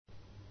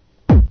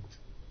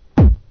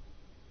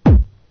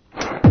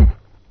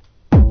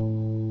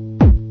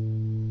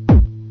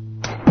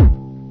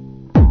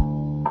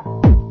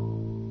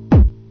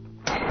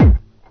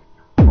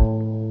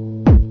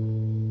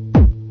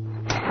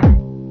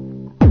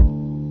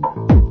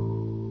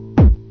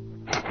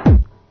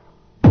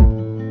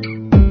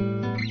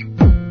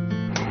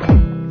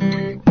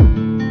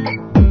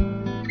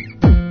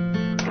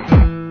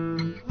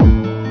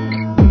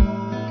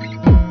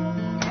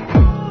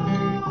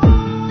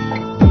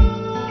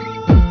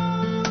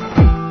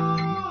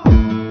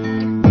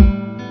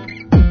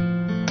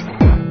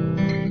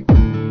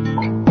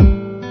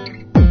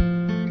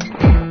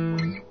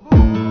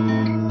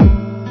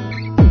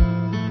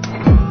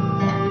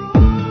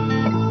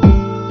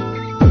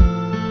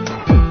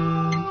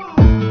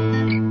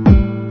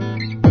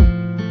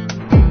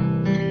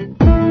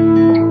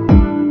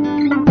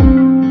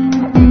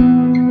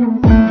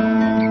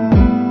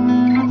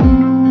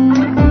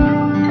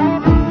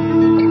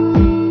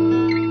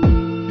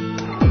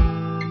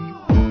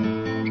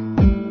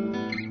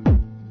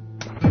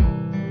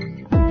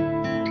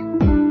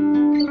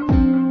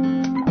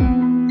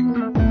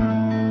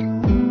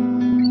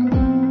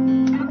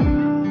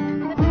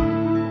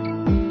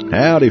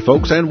Howdy,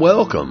 folks, and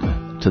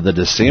welcome to the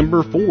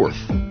December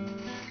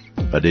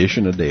 4th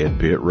edition of Dead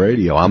Pit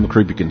Radio. I'm the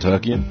Creepy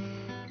Kentuckian.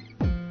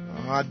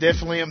 I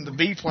definitely am the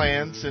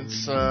B-Plan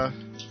since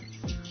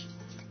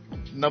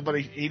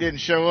he didn't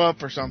show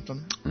up or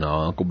something. No,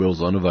 Uncle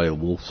Bill's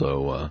unavailable,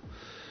 so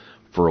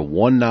for a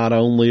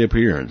one-night-only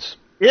appearance.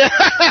 Yeah,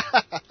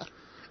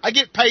 I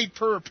get paid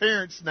per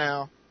appearance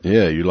now.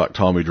 Yeah, you like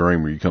Tommy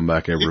Dreamer. You come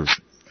back every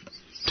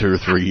 2 or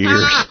 3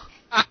 years.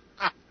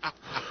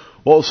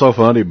 What was so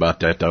funny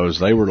about that, though, is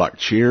they were like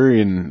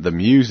cheering the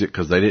music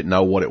because they didn't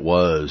know what it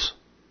was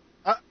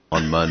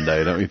on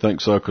Monday. Don't you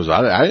think so? Because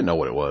I didn't know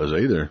what it was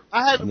either.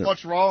 I haven't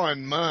watched Raw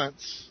in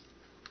months.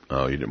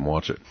 Oh, you didn't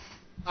watch it?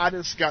 I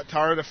just got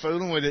tired of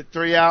fooling with it.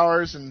 3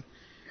 hours, and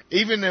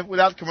even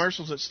without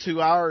commercials, it's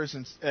 2 hours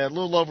and a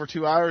little over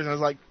 2 hours. And I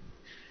was like,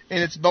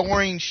 and it's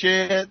boring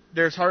shit.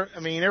 Every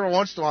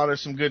once in a while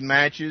there's some good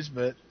matches,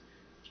 but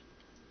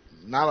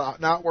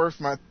not worth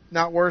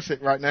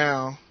it right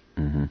now.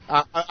 Mm-hmm.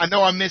 I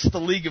know I missed the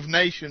League of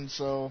Nations,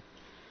 so.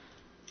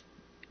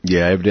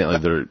 Yeah,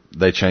 evidently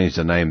they changed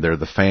the name. They're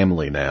the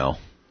Family now.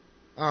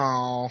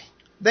 Oh,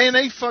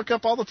 they fuck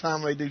up all the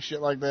time when they do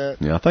shit like that.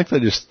 Yeah, I think they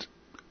just,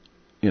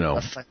 they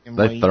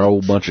throw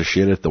a bunch of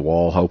shit at the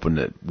wall hoping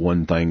that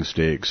one thing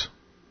sticks,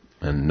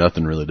 and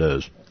nothing really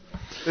does.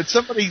 Did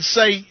somebody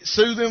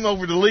sue them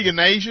over the League of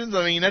Nations?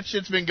 I mean, that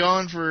shit's been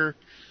gone for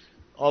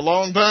a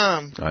long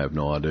time. I have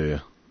no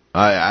idea.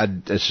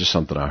 It's just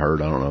something I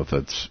heard. I don't know if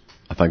that's.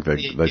 I think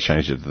they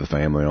changed it to the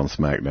Family on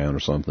SmackDown or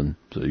something,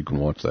 so you can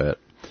watch that.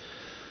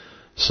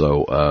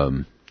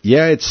 So,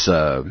 it's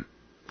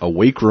a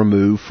week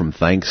removed from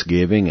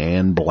Thanksgiving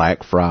and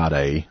Black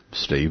Friday,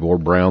 Steve, or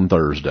Brown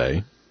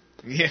Thursday.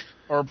 Yeah,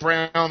 or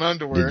brown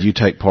underwear. Did you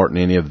take part in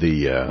any of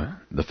the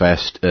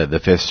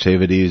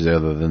festivities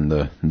other than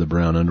the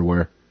brown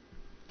underwear?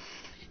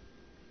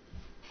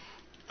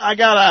 I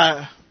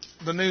got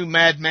the new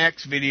Mad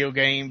Max video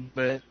game,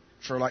 but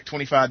for like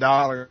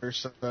 $25.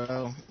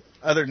 So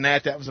other than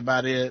that was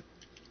about it.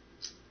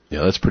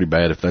 Yeah, that's pretty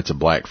bad if that's a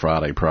Black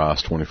Friday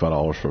price,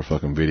 $25 for a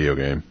fucking video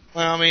game.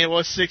 Well, I mean, it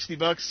was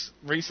 $60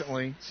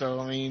 recently, so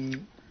I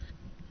mean,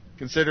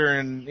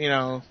 considering,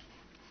 my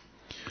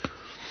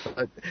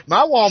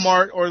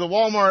Walmart or the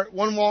Walmart,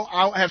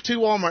 I have two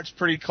Walmarts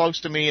pretty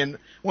close to me, and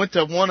went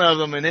to one of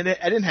them, and I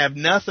didn't have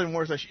nothing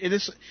worth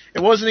it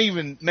wasn't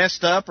even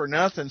messed up or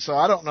nothing, so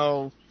I don't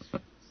know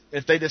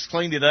if they just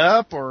cleaned it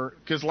up or,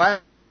 because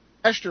last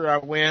year I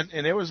went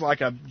and it was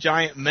like a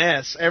giant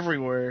mess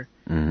everywhere.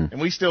 Mm-hmm.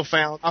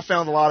 And I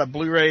found a lot of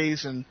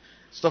Blu-rays and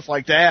stuff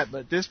like that,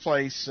 but this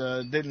place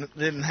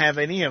didn't have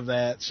any of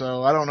that,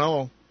 so I don't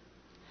know.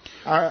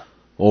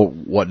 Well,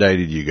 what day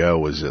did you go?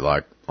 Was it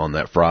like on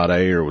that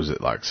Friday, or was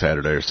it like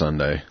Saturday or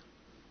Sunday?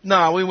 No,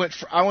 I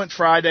went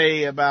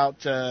Friday about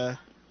 8:00,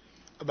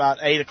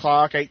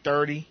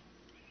 8:30.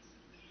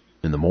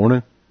 In the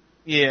morning?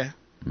 Yeah.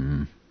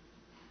 Mm-hmm.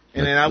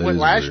 And then I went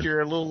last year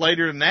a little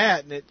later than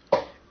that, and it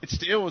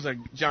still was a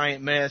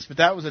giant mess, but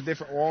that was a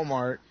different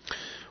Walmart.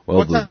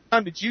 Well, what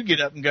time did you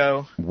get up and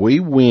go? We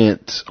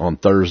went on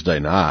Thursday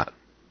night.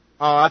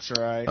 Oh, that's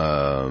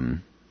right.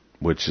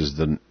 Which is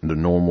the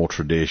normal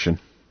tradition.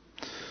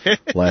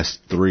 Last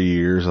 3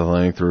 years,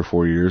 I think, 3 or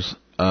 4 years.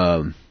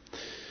 The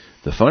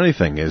funny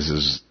thing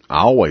is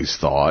I always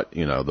thought,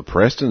 the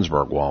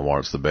Prestonsburg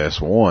Walmart's the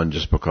best one,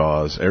 just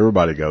because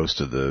everybody goes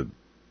to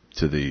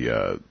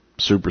the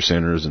super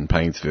centers in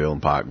Paintsville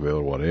and Pikeville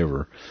or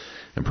whatever.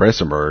 And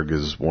Prestonsburg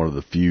is one of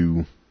the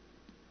few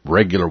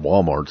regular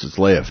Walmarts that's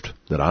left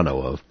that I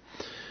know of.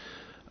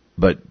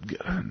 But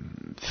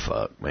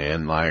fuck,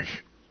 man, like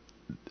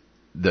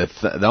the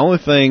only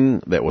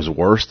thing that was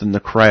worse than the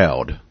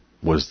crowd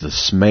was the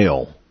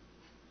smell.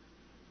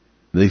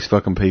 These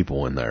fucking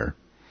people in there.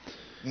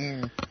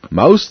 Mm.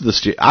 Most of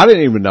the I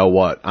didn't even know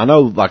what. I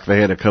know, like, they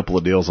had a couple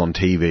of deals on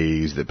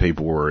TVs that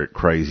people were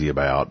crazy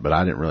about, but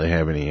I didn't really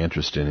have any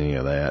interest in any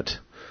of that.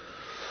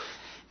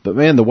 But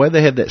man, the way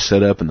they had that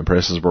set up in the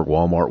Prestonsburg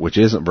Walmart, which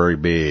isn't very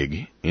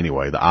big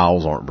anyway, the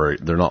aisles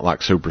they're not like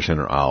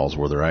supercenter aisles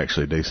where they're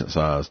actually decent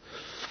size.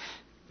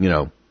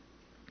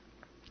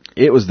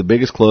 It was the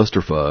biggest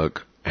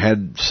clusterfuck.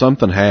 Had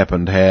something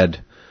happened,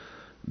 had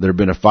there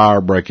been a fire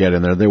breakout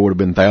in there would have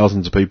been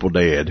thousands of people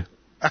dead.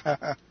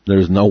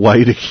 There's no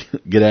way to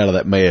get out of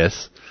that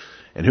mess.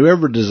 And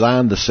whoever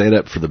designed the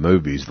setup for the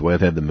movies, the way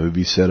they had the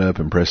movies set up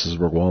in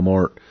Prestonsburg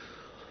Walmart,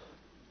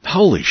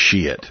 holy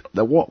shit.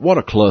 What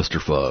a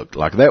clusterfuck.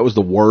 Like, that was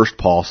the worst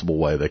possible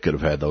way they could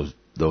have had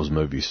those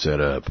movies set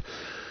up.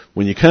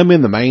 When you come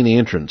in the main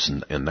entrance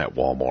in that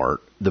Walmart,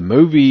 the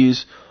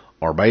movies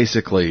are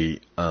basically,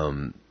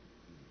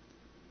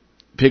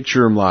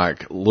 picture them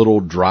like little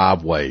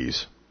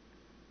driveways.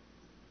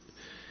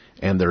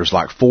 And there's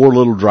like 4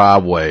 little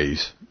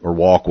driveways or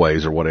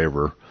walkways or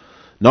whatever.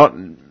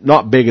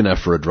 Not big enough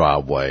for a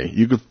driveway.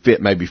 You could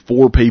fit maybe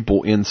 4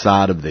 people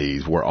inside of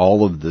these, where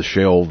all of the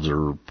shelves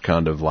are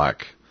kind of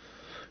like,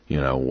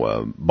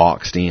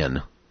 boxed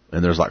in.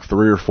 And there's like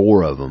 3 or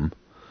 4 of them.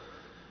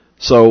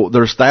 So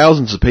there's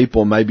thousands of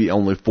people, and maybe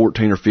only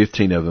 14 or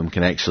 15 of them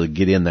can actually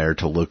get in there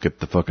to look at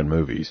the fucking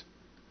movies.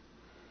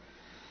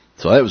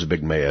 So that was a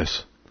big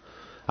mess.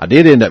 I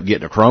did end up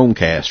getting a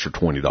Chromecast for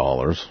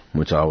 $20,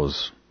 which I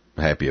was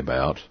happy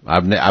about.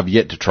 I've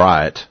yet to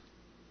try it.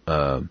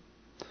 I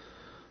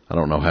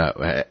don't know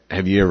how.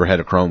 Have you ever had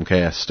a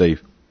Chromecast,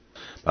 Steve?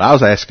 But I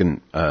was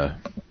asking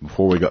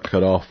before we got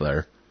cut off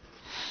there.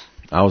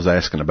 I was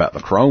asking about the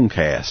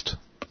Chromecast.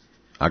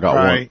 I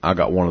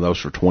got one of those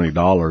for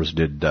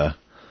 $20.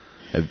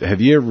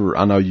 Have you ever?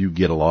 I know you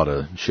get a lot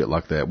of shit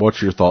like that.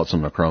 What's your thoughts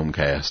on the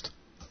Chromecast?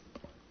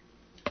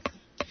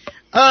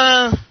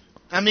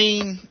 I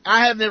mean,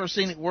 I have never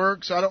seen it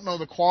work, so I don't know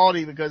the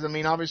quality because I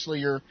mean, obviously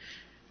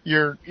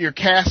you're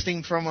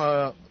casting from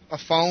a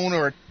phone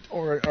or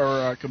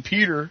a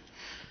computer.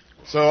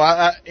 So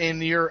I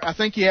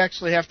think you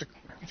actually have to,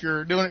 if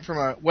you're doing it from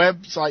a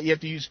website, you have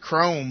to use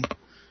Chrome.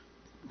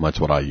 That's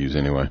what I use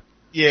anyway.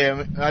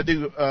 Yeah, I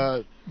do.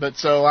 But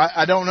so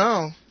I don't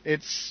know.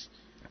 It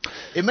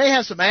may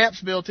have some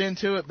apps built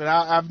into it, but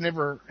I've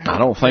never. I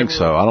don't think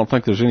so. I don't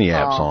think there's any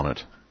apps on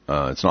it.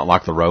 It's not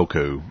like the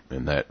Roku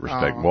in that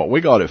respect. What we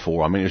got it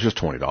for, I mean, it's just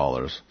 $20.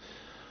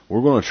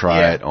 We're going to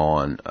try it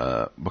on,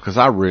 because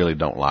I really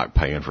don't like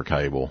paying for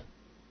cable.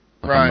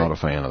 I'm not a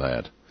fan of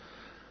that.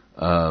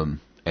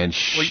 And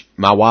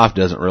my wife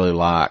doesn't really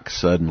like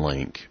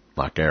Suddenlink,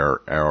 like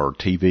our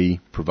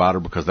TV provider,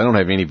 because they don't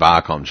have any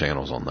Viacom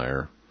channels on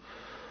there.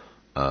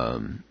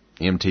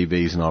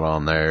 MTV's not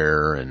on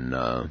there,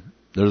 and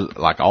there's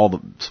like all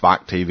the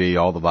Spike TV,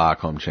 all the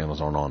Viacom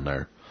channels aren't on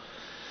there.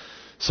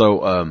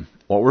 So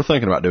what we're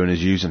thinking about doing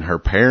is using her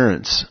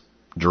parents'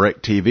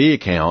 DirecTV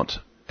account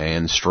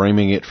and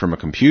streaming it from a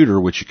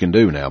computer, which you can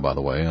do now, by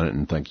the way. I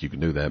didn't think you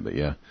could do that, but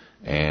yeah.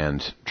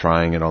 And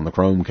trying it on the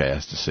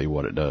Chromecast to see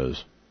what it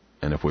does.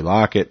 And if we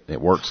like it, it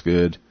works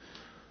good,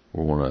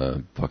 we're going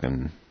to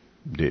fucking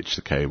ditch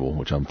the cable,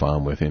 which I'm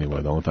fine with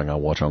anyway. The only thing I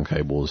watch on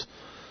cable is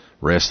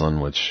wrestling,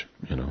 which,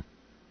 you know,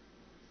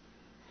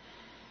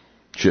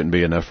 shouldn't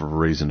be enough of a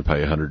reason to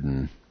pay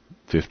 $115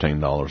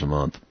 a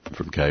month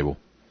for the cable.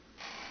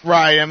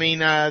 Right. I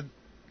mean, I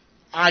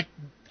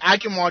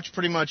can watch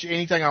pretty much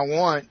anything I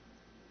want.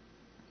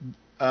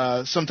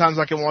 Sometimes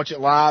I can watch it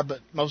live, but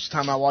most of the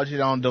time I watch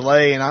it on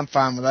delay, and I'm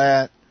fine with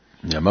that.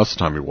 Yeah, most of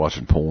the time you're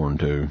watching porn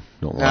too.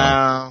 Don't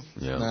lie.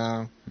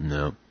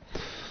 No.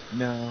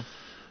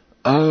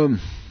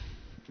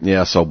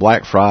 Yeah, so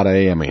Black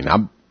Friday, I mean,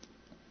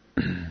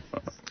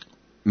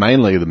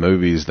 mainly the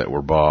movies that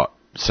were bought,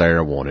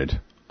 Sarah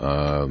wanted.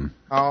 So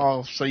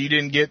you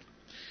didn't get...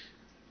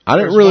 I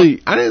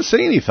didn't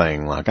see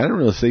anything. I didn't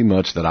really see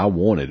much that I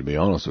wanted, to be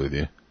honest with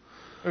you.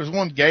 There was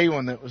one gay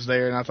one that was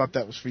there, and I thought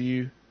that was for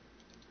you.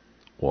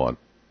 What?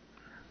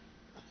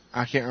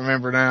 I can't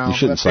remember now. You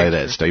shouldn't say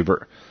that, Steve.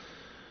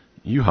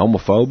 You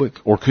homophobic?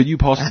 Or could you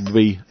possibly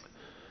be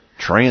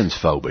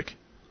transphobic?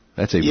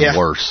 That's even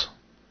worse.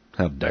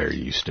 How dare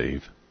you,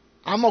 Steve?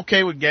 I'm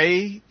okay with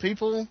gay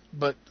people,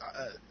 but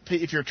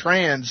if you're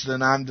trans,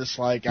 then I'm just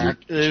like,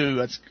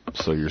 that's...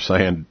 So you're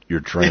saying you're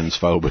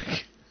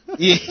transphobic?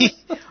 Yeah.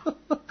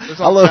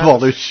 I love all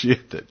this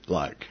shit that,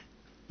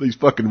 these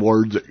fucking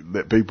words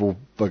that people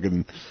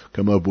fucking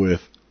come up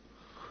with.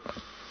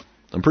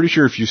 I'm pretty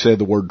sure if you said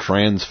the word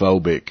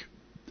transphobic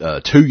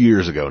 2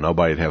 years ago,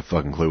 nobody'd have a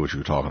fucking clue what you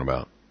were talking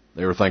about.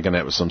 They were thinking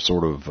that was some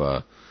sort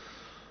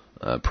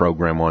of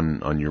program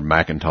on your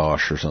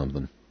Macintosh or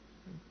something.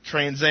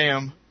 Trans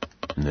Am.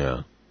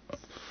 Yeah.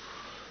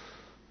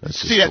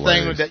 See that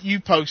thing that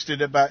you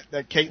posted about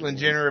that Caitlyn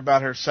Jenner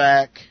about her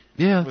sack?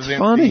 Yeah, it's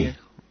funny.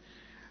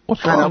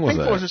 What's wrong with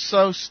that? People are just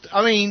so...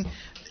 I mean,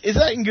 is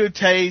that in good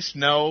taste?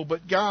 No,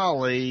 but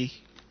golly...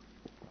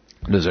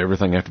 Does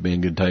everything have to be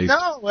in good taste?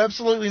 No,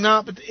 absolutely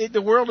not. But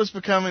the world is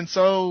becoming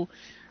so...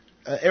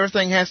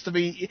 everything has to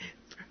be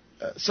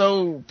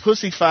so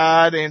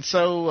pussified and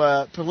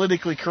so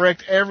politically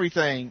correct,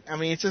 everything. I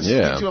mean, it's just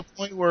to a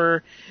point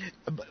where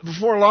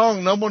before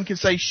long, no one can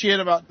say shit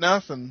about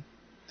nothing.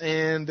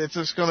 And it's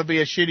just going to be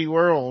a shitty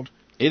world.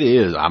 It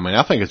is. I mean,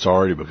 I think it's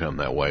already become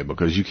that way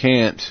because you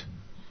can't...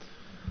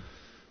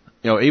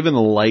 even the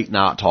late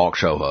night talk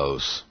show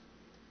hosts,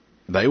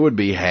 they would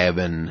be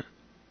having,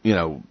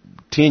 10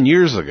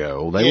 years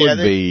ago,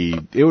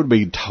 it would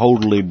be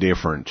totally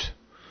different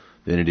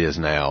than it is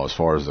now as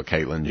far as the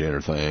Caitlyn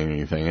Jenner thing,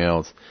 anything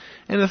else.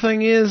 And the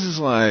thing is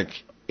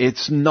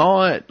it's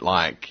not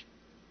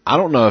I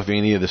don't know if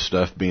any of the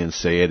stuff being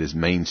said is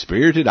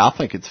mean-spirited. I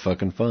think it's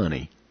fucking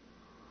funny.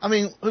 I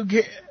mean, who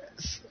cares?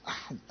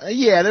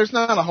 Yeah, there's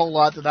not a whole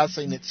lot that I've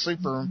seen that's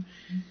super...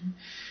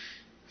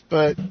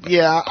 But,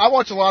 yeah, I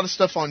watch a lot of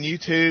stuff on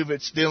YouTube.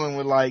 It's dealing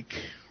with,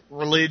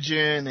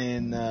 religion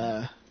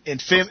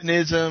and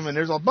feminism, and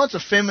there's a bunch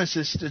of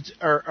feminists that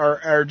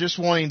are just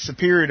wanting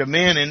superior to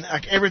men, and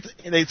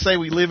everything they say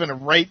we live in a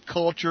rape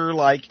culture,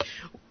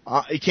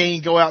 you can't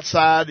even go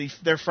outside,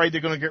 they're afraid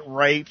they're going to get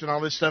raped and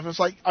all this stuff. It's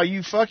like, are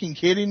you fucking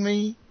kidding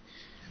me?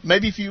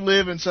 Maybe if you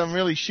live in some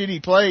really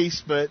shitty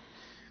place, but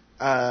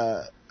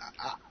I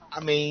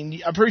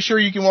mean, I'm pretty sure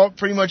you can walk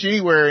pretty much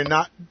anywhere and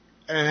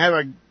have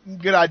a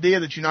good idea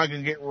that you're not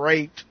going to get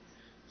raped.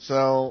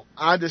 So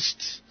I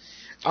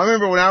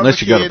remember when I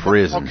was a kid,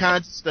 all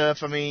kinds of stuff.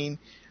 I mean,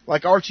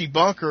 like Archie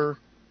Bunker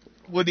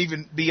wouldn't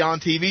even be on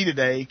TV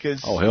today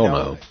because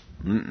no,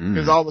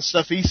 because all the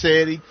stuff he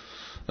said.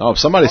 If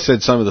somebody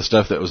said some of the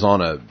stuff that was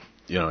on a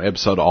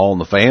episode of All in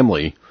the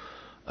Family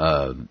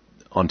on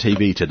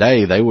TV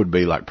today, they would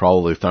be like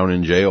probably thrown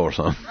in jail or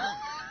something.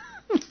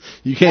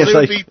 You can't say.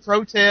 There would be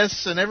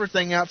protests and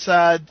everything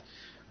outside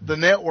the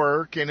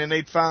network, and then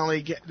they'd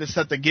finally just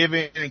have to give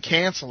in and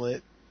cancel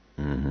it.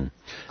 Mm-hmm.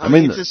 I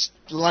mean, it's just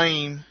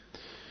lame.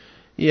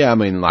 Yeah, I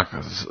mean, like,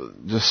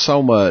 just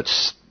so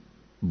much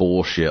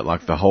bullshit.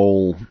 Like the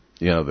whole,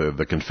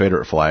 the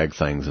Confederate flag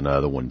thing's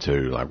another one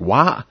too. Like,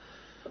 why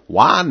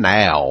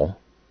now?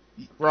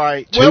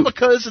 Right. Well,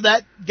 because of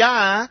that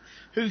guy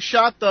who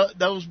shot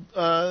those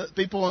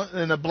people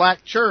in a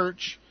black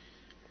church.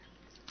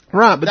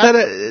 Right, but that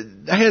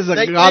has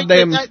a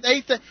goddamn.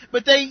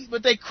 But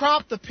they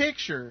cropped the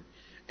picture,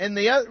 and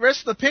the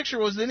rest of the picture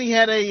was then he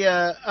had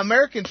a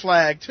American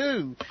flag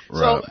too.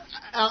 Right. So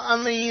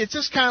I mean, it's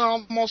just kind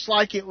of almost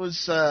like it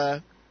was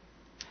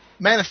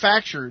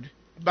manufactured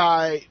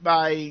by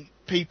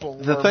people.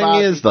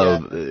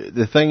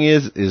 The thing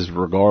is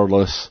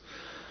regardless,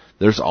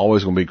 there's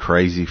always going to be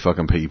crazy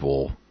fucking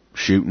people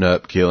shooting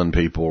up, killing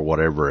people, or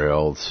whatever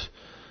else.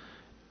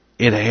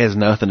 It has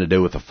nothing to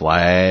do with the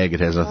flag. It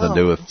has nothing to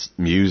do with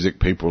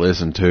music people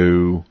listen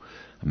to,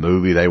 a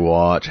movie they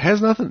watch. It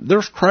has nothing.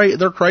 They're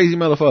crazy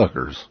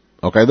motherfuckers.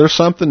 Okay, there's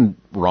something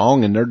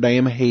wrong in their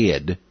damn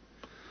head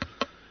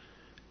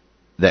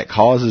that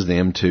causes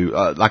them to,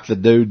 like the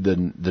dude,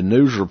 the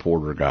news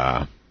reporter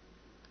guy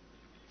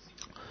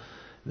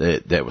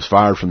that was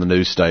fired from the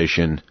news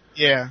station.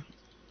 Yeah.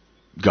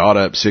 Got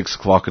up 6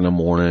 o'clock in the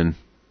morning,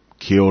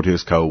 killed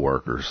his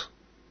coworkers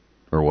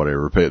or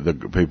whatever,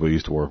 the people he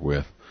used to work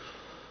with.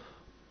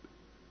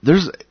 They're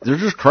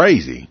just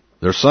crazy.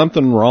 There's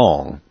something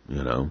wrong,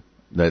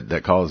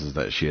 that causes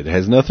that shit. It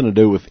has nothing to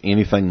do with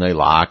anything they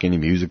like, any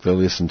music they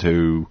listen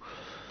to.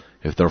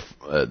 If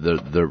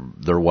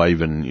they're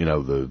waving,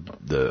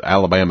 the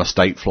Alabama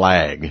state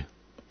flag.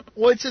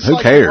 Well, it's just Who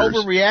like cares? an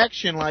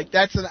overreaction. Like,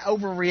 that's an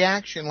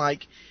overreaction.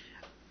 Like,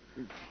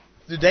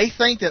 do they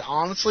think that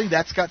honestly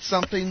that's got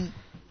something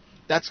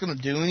that's going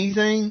to do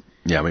anything?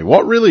 Yeah, I mean,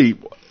 what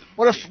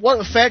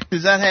effect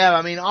does that have?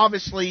 I mean,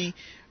 obviously,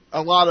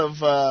 a lot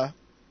of.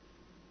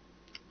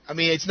 I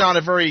mean, it's not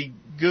a very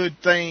good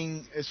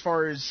thing as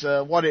far as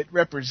what it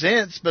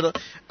represents, but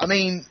I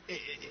mean,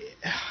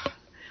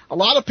 a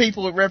lot of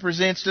people it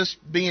represents just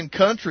being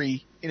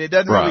country, and it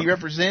doesn't really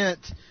represent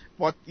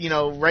what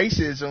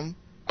racism.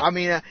 I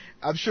mean,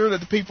 I'm sure that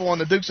the people on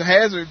the Dukes of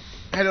Hazzard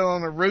had it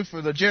on the roof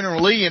of the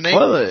General Lee, and they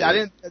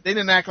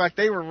didn't act like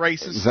they were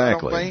racist.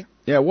 Exactly. I don't think.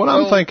 Yeah,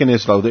 I'm thinking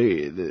is though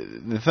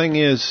the thing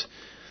is,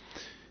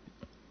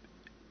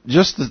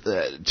 just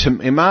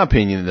in my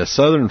opinion, the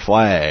Southern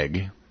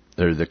flag.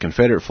 Or the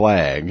Confederate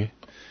flag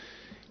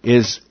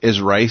is as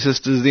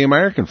racist as the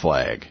American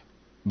flag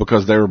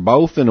because they were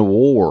both in a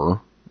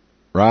war,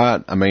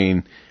 right? I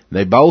mean,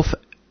 they both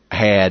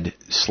had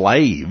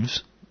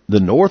slaves. The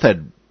North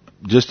had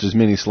just as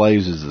many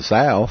slaves as the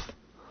South.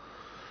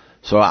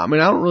 So, I mean,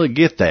 I don't really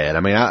get that.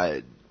 I mean,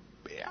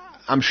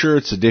 I'm sure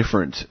it's a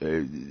different,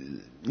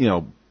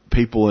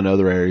 people in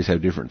other areas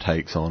have different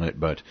takes on it,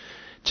 but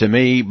to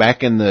me,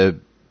 back in the,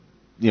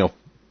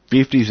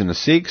 50s and the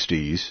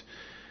 60s,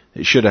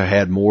 it should have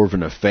had more of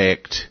an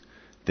effect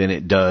than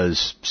it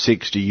does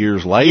 60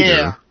 years later.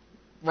 Yeah,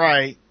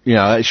 right.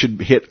 It should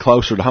hit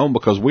closer to home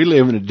because we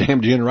live in a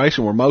damn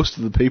generation where most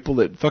of the people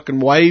that fucking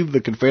wave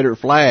the Confederate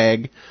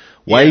flag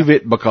wave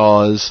it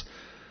because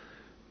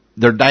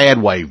their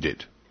dad waved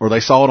it or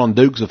they saw it on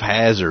Dukes of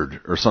Hazzard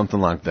or something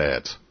like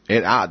that.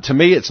 To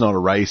me, it's not a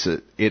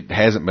racist. It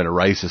hasn't been a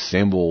racist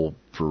symbol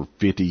for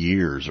 50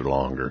 years or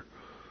longer.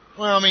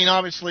 Well, I mean,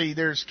 obviously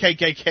there's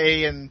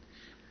KKK and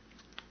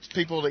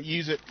people that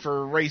use it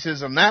for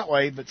racism that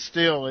way, but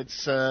still,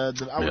 it's I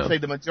would say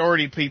the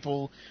majority of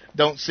people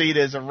don't see it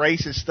as a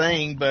racist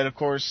thing. But of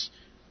course,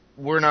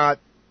 we're not,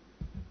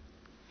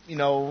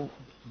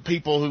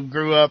 people who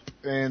grew up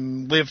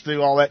and lived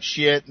through all that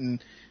shit,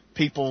 and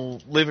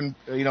people live in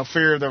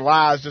fear of their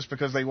lives just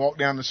because they walk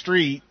down the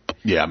street.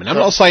 Yeah, I mean, I'm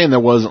not saying there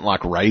wasn't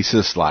like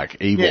racist,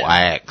 like evil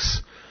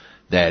acts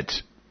that,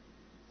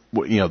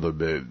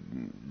 the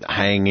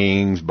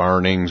hangings,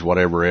 burnings,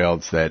 whatever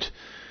else that.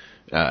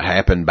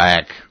 Happened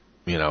back,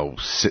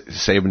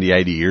 70,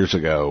 80 years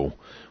ago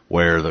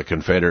where the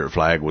Confederate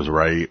flag was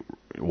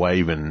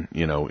waving,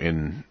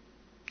 in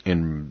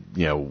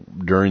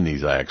during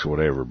these acts or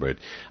whatever. But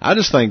I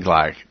just think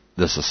like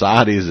the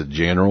society as a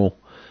general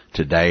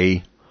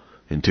today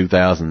in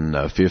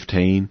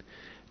 2015,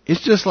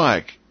 it's just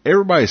like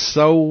everybody's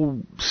so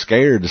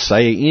scared to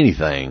say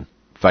anything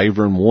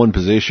favoring one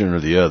position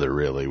or the other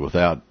really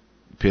without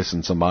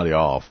pissing somebody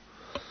off.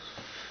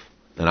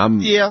 And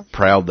I'm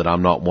proud that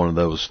I'm not one of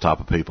those type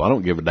of people. I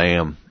don't give a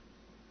damn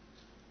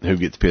who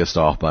gets pissed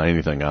off by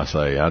anything I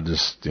say. I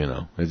just,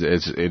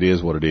 it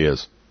is what it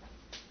is.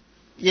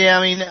 Yeah,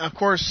 I mean, of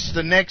course,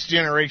 the next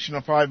generation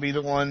will probably be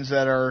the ones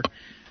that are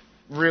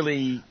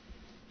really,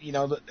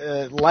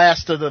 the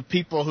last of the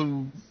people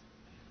who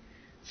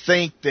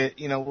think that,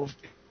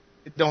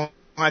 don't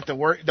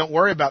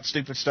worry about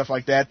stupid stuff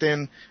like that,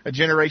 then a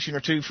generation or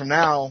two from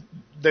now,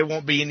 there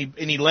won't be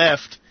any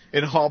left.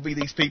 It'll all be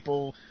these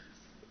people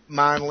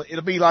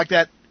It'll be like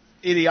that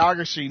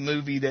Idiocracy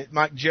movie that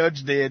Mike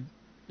Judge did,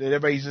 that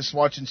everybody's just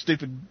watching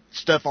stupid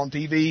stuff on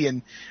TV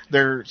and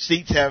their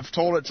seats have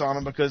toilets on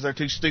them because they're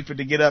too stupid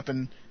to get up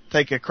and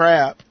take a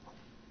crap.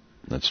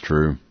 That's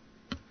true.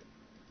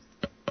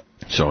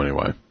 So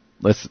anyway,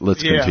 let's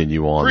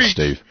continue on,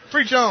 Steve.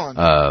 Preach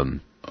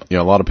on.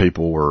 A lot of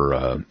people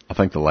were, I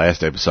think the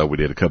last episode we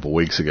did a couple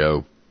weeks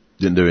ago,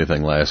 didn't do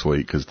anything last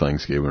week because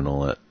Thanksgiving and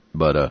all that.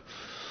 But, a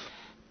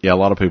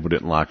lot of people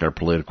didn't like our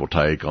political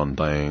take on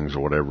things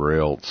or whatever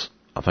else.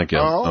 I think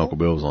Uncle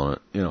Bill's on it.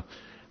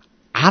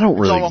 I don't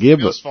really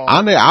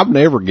I've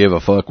never give a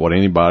fuck what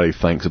anybody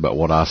thinks about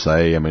what I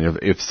say. I mean,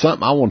 if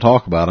something I want to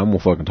talk about, I'm going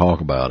to fucking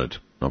talk about it.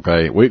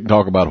 Okay? We can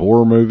talk about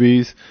horror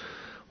movies.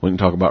 We can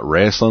talk about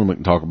wrestling. We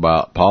can talk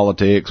about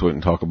politics. We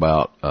can talk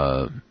about,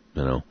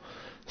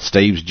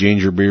 Steve's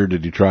ginger beard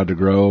that he tried to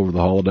grow over the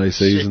holiday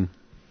season.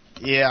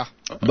 Yeah.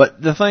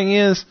 But the thing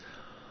is,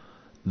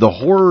 the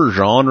horror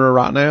genre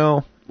right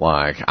now,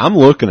 like, I'm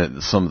looking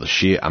at some of the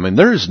shit. I mean,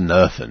 there's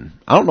nothing.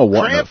 I don't know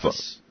what.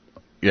 Krampus.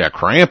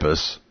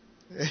 Krampus,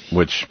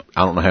 which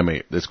I don't know how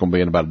many. It's going to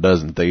be in about a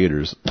dozen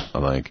theaters,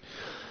 I think.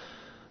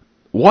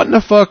 What in the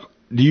fuck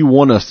do you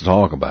want us to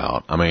talk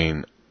about? I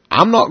mean,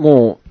 I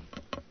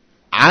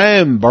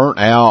am burnt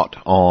out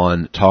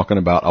on talking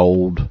about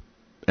old,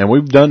 and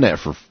we've done that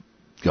for,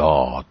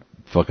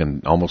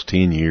 fucking almost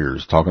 10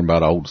 years, talking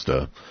about old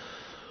stuff.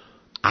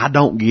 I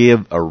don't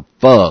give a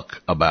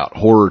fuck about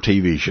horror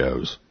TV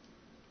shows.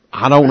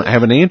 I don't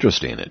have an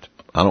interest in it.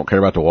 I don't care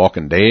about The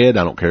Walking Dead.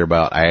 I don't care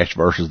about Ash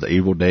versus the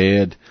Evil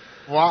Dead.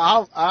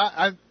 Well,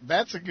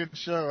 that's a good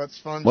show. It's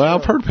fun. Well,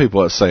 I've heard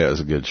people that say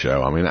it's a good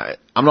show. I mean,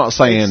 I'm not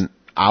saying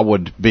I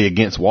would be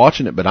against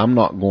watching it, but I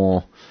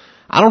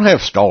don't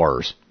have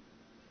stars.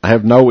 I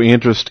have no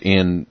interest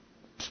in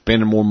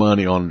spending more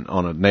money on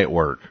a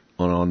network,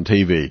 on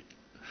TV.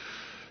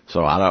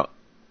 So I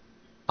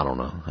don't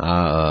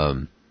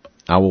know.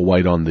 I will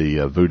wait on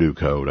the Voodoo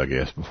Code, I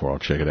guess, before I'll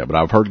check it out. But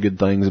I've heard good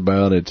things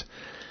about it.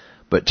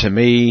 But to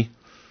me,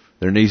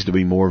 there needs to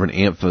be more of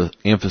an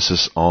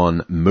emphasis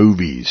on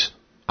movies.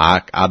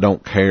 I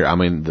don't care. I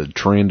mean, the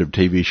trend of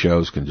TV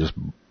shows can just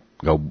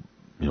go,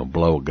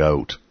 blow a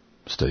goat,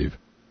 Steve.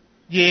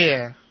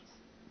 Yeah.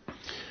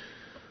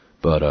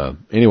 But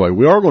anyway,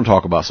 we are going to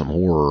talk about some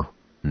horror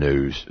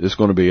news. It's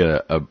going to be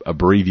a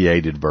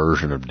abbreviated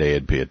version of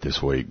Dead Pit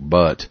this week,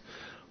 but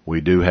we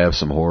do have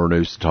some horror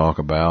news to talk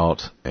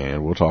about,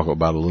 and we'll talk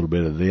about a little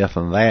bit of this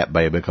and that,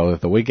 baby, because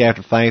it's the week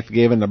after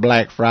Thanksgiving to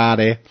Black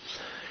Friday.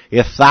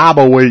 It's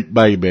Cyber Week,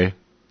 baby.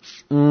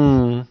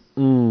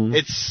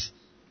 It's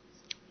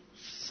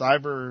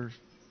Cyber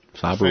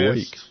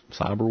Week.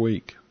 Cyber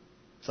Week.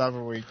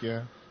 Cyber Week,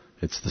 yeah.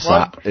 It's the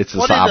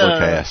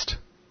Cybercast.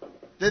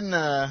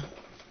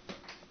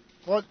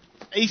 What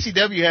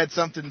ECW had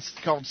something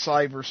called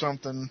Cyber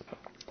something.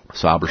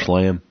 Cyber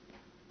Slam.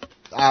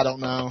 I don't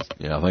know.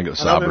 Yeah, I think it was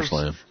Cyber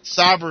Slam.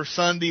 Cyber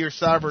Sunday or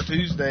Cyber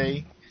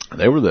Tuesday.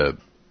 They were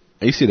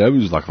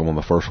ECW was like one of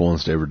the first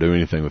ones to ever do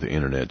anything with the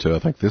internet too. I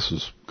think this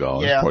was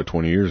probably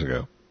 20 years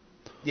ago.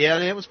 Yeah,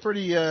 it was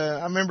pretty.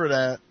 I remember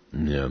that.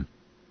 Yeah.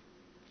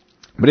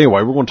 But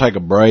anyway, we're going to take a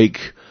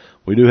break.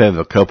 We do have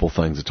a couple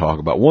things to talk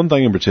about. One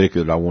thing in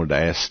particular that I wanted to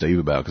ask Steve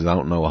about, because I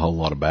don't know a whole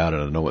lot about it.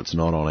 I know it's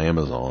not on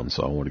Amazon,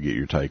 so I want to get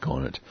your take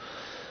on it.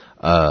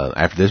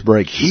 After this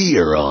break,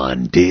 here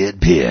on Dead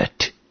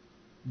Pit.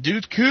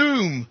 Dude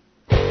Coom.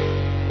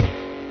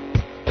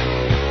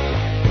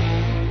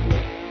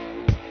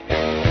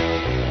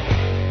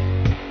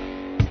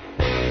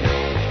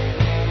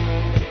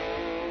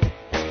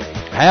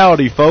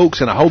 Howdy,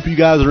 folks, and I hope you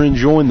guys are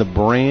enjoying the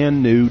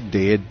brand new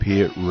Dead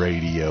Pit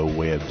Radio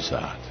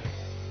website.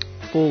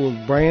 Full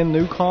of brand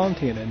new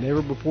content and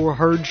never before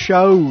heard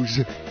shows.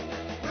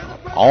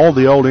 All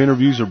the old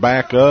interviews are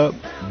back up,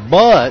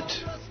 but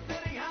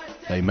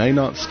they may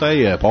not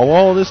stay up.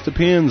 All this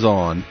depends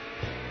on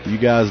you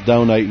guys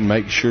donate and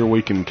make sure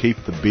we can keep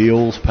the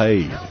bills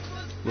paid.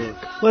 Look,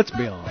 let's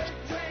be honest.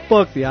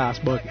 Fuck the Ice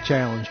Bucket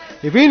Challenge.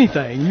 If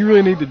anything, you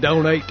really need to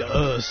donate to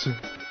us.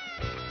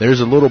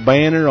 There's a little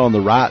banner on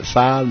the right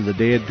side of the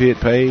Dead Pit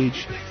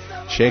page.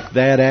 Check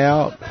that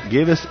out.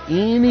 Give us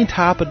any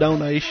type of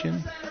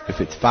donation. If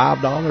it's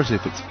 $5,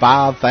 if it's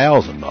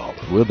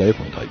 $5,000, we'll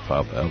definitely take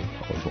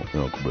 $5,000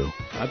 from Uncle Bill.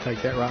 I'd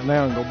take that right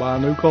now and go buy a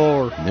new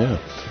car. Yeah.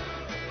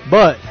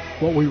 But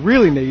what we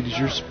really need is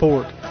your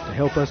support to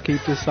help us keep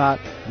this site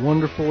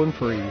wonderful and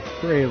free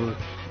forever.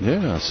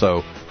 Yeah,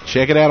 so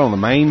check it out on the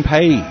main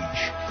page,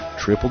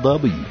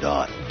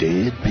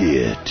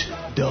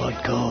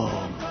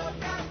 www.deadpit.com.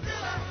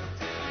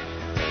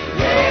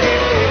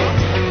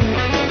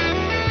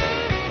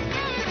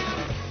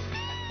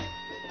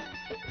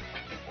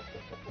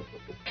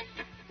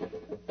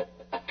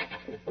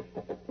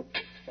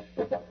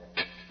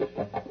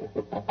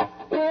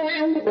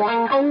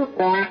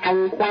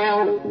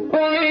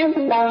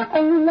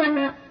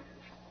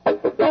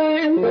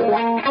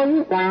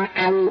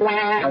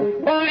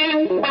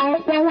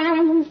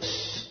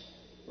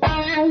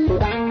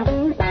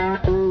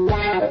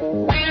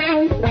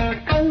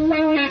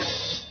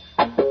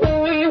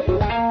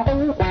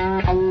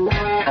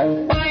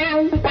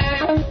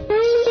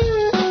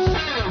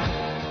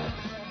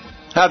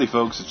 Howdy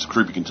folks, it's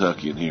Creepy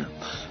Kentuckian here.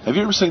 Have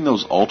you ever seen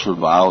those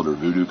ultraviolet or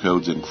voodoo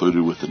codes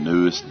included with the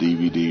newest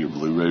DVD or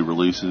Blu-ray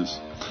releases?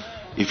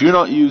 If you're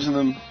not using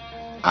them,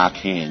 I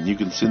can. You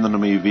can send them to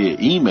me via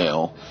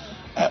email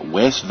at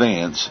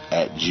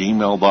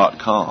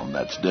wesvance@gmail.com.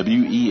 That's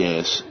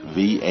WESVANCE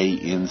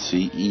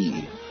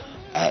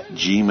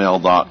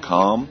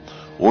 @gmail.com.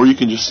 Or you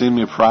can just send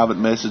me a private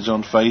message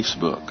on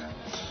Facebook.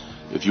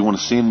 If you want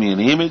to send me an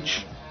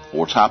image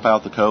or type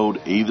out the code,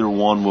 either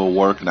one will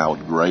work, and I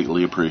would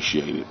greatly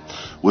appreciate it.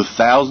 With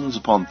thousands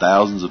upon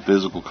thousands of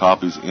physical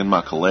copies in my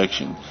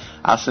collection,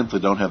 I simply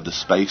don't have the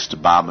space to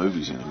buy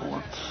movies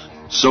anymore.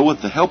 So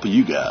with the help of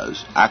you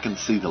guys, I can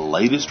see the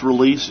latest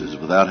releases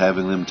without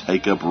having them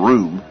take up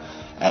room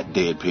at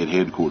Dead Pit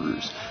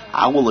headquarters.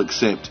 I will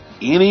accept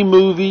any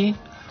movie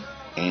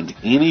and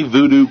any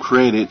voodoo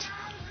credit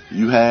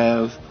you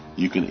have,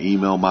 you can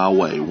email my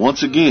way.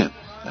 Once again,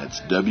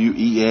 that's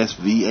WESVANCE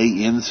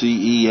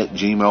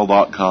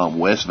 @gmail.com,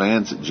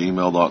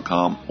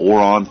 wesvance@gmail.com, or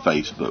on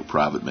Facebook,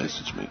 private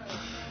message me.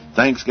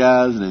 Thanks,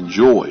 guys, and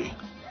enjoy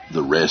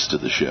the rest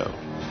of the show.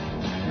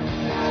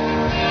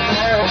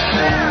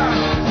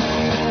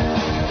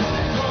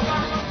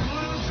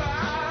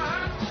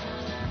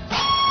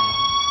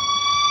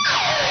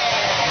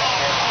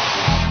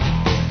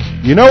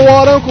 You know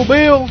what, Uncle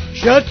Bill?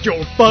 Shut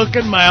your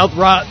fucking mouth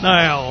right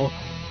now.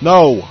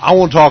 No, I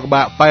want to talk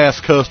about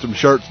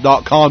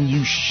FastCustomShirts.com,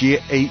 you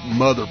shit-eating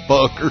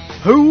motherfucker.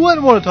 Who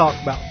wouldn't want to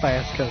talk about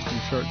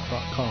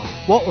FastCustomShirts.com?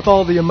 What with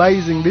all the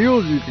amazing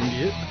deals you can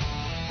get?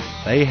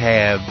 They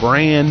have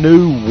brand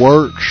new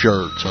work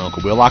shirts,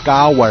 Uncle Bill, like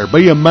I wear.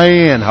 Be a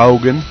man,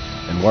 Hogan,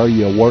 and wear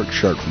you a work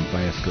shirt from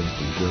Fast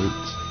Custom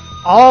Shirts.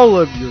 All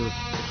of your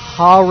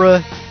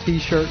horror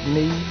t-shirt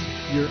needs,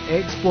 your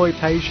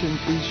exploitation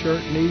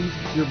t-shirt needs,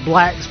 your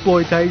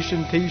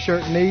blaxploitation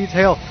t-shirt needs.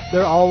 Hell,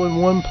 they're all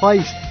in one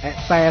place at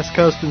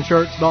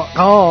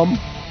FastCustomShirts.com.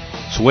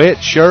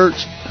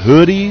 Sweatshirts,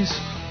 hoodies,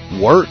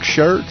 work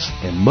shirts,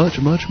 and much,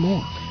 much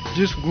more.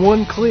 Just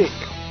one click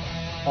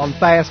on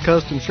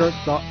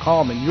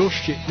FastCustomShirts.com and you'll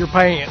shit your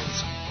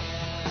pants.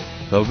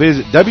 So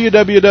visit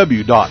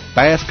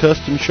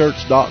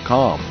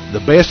www.FastCustomShirts.com. The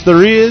best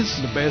there is,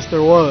 The best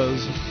there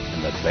was.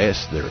 and the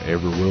best there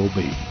ever will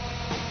be.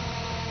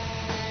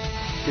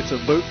 It's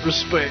about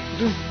respect.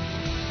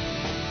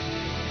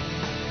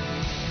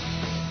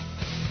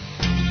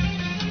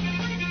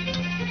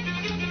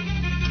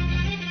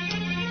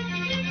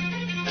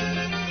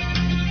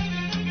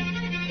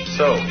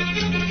 So,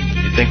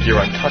 you think you're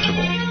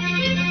untouchable?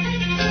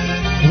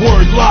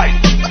 Word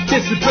life.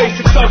 This is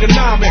basic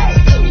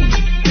thugonomics.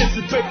 This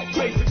is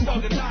basic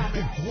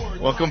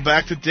thugonomics. Welcome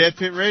back to Dead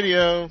Pit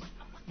Radio.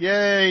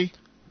 Yay. It's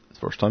the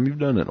first time you've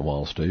done it in a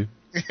while, Stu.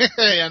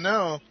 Hey, I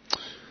know.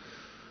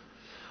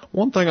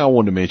 One thing I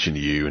wanted to mention to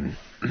you, and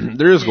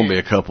there is going to be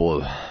a couple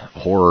of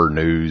horror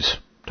news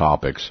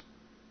topics.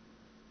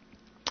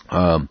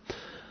 For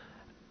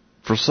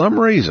some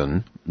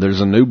reason, there's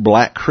a new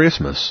Black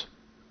Christmas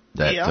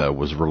that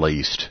was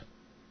released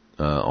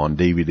on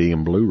DVD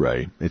and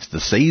Blu-ray. It's the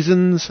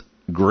Seasons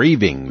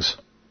Grievings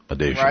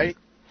edition. Right.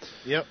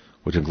 Yep.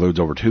 Which includes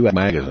over 2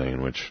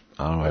 magazine, which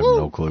I don't have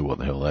no clue what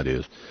the hell that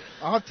is.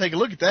 I'll have to take a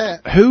look at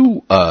that.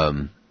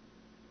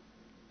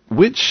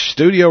 Which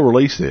studio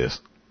released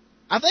this?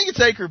 I think it's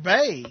Acre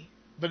Bay,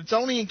 but it's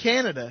only in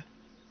Canada.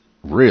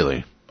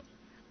 Really?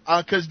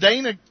 Because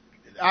Dana,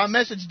 I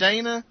messaged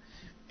Dana,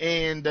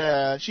 and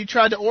she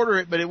tried to order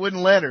it, but it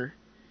wouldn't let her.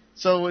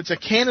 So it's a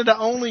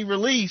Canada-only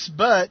release,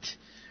 but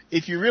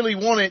if you really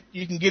want it,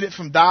 you can get it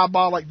from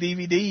Diabolic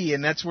DVD,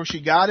 and that's where she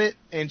got it,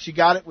 and she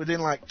got it within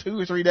like 2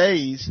 or 3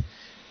 days.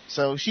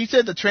 So she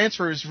said the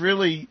transfer is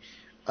really,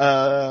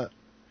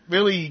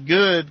 really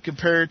good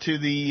compared to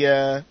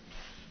the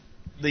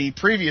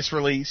previous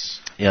release.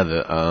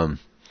 Yeah,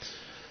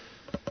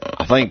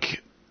 I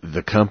think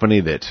the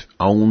company that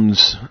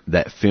owns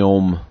that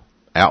film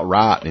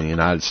outright in the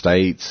United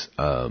States,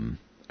 I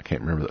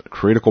can't remember,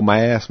 Critical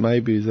Mass,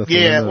 maybe? Is that the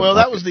name of it? Well,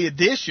 that was the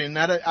edition.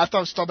 I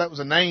thought that was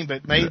a name,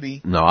 but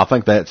maybe. No, I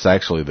think that's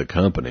actually the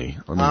company.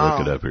 Let me look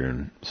it up here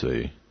and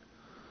see.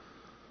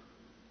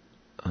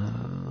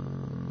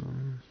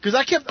 Because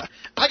I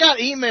got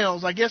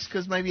emails, I guess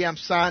because maybe I'm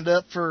signed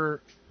up for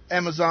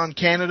Amazon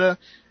Canada,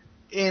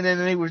 and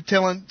then they were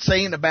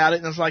saying about it,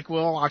 and I was like,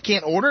 well, I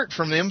can't order it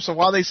from them, so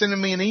why are they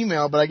sending me an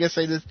email? But I guess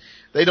they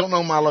don't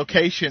know my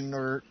location,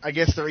 or I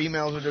guess their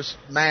emails are just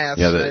mass.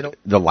 Yeah,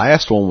 the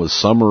last one was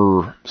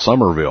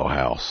Somerville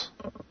House.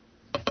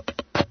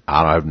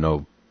 I don't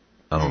know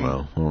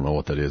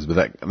what that is,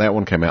 but that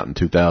one came out in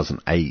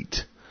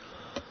 2008,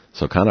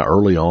 so kind of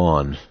early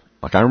on.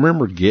 Like, I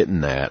remember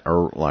getting that,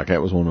 or like that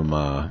was one of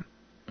my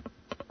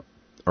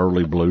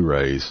early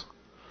Blu-rays.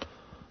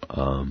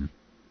 I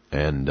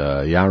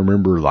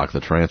remember like the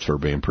transfer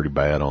being pretty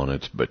bad on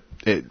it, but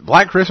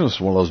Black Christmas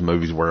is one of those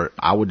movies where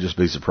I would just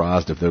be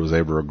surprised if there was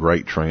ever a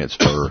great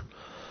transfer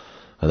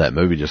of that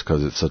movie, just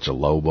because it's such a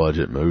low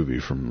budget movie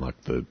from like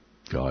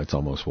it's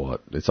almost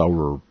it's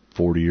over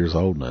 40 years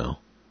old now.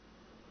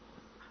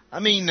 I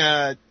mean,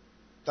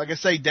 like I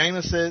say,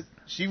 Dana said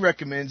she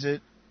recommends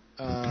it.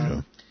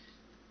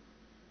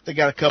 They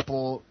got a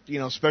couple,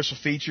 special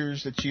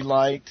features that she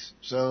liked.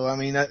 So, I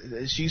mean,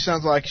 she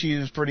sounds like she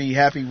was pretty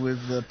happy with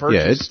the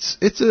purchase.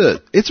 Yeah,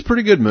 it's a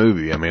pretty good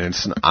movie. I mean,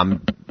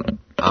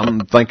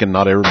 I'm thinking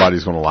not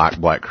everybody's going to like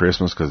Black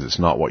Christmas because it's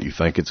not what you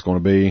think it's going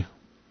to be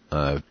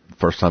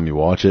first time you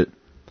watch it.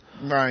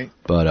 Right.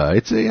 But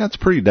it's a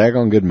pretty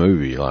daggone good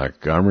movie.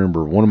 Like, I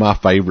remember one of my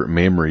favorite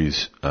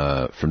memories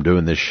from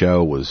doing this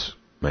show was,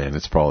 man,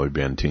 it's probably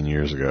been 10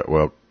 years ago.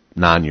 Well,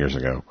 9 years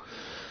ago.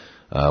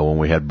 When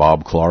we had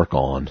Bob Clark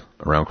on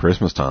around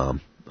Christmas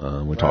time.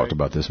 We talked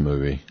about this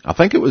movie. I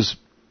think it was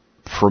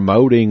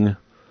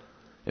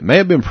it may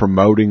have been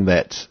promoting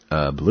that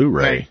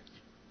Blu-ray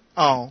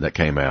that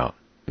came out.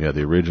 Yeah,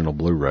 the original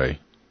Blu-ray.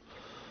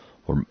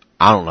 Or,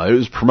 I don't know, it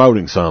was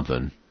promoting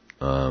something.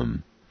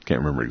 Can't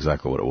remember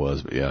exactly what it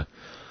was, but yeah.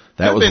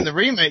 That was been the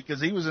remake,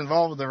 because he was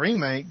involved with the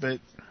remake,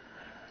 but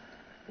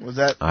was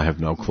that? I have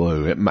no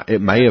clue.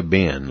 It may have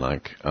been,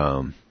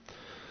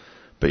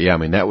 but yeah, I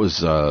mean, that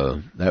was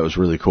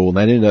really cool. And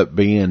that ended up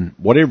being,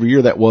 whatever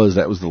year that was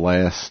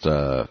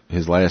the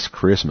his last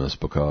Christmas,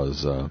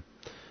 because,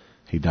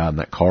 he died in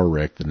that car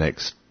wreck the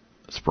next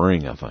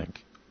spring, I think.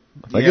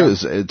 It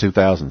was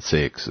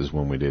 2006 is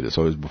when we did it.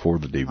 So it was before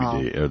the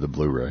DVD or the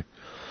Blu-ray.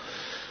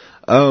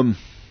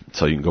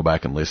 So you can go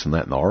back and listen to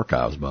that in the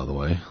archives, by the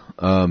way.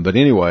 But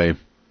anyway,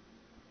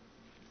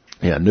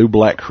 yeah, new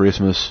Black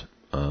Christmas,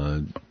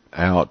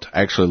 out.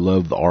 Actually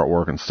love the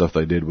artwork and stuff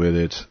they did with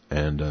it.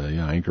 And,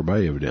 Anchor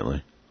Bay,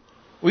 evidently.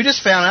 I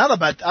just found out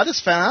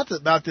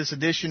about this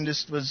edition.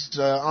 Just was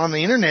on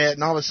the internet,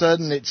 and all of a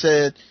sudden it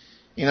said,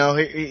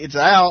 it's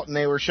out, and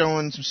they were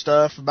showing some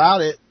stuff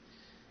about it.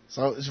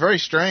 So it's very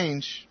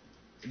strange.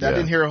 I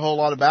didn't hear a whole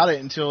lot about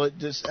it until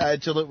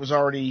it was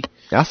already.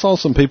 I saw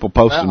some people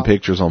posting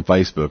pictures on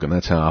Facebook, and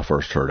that's how I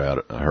first heard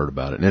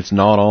about it. And it's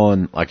not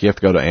on, like, you have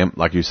to go to,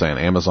 like you're saying,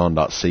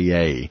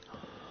 Amazon.ca.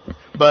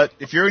 But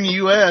if you're in the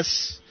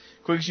U.S.,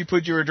 quick as you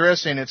put your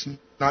address in, it's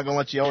not going to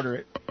let you order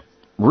it.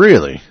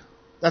 Really?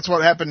 That's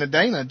what happened to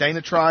Dana.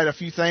 Dana tried a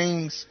few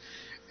things,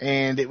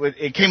 and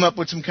it came up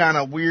with some kind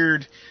of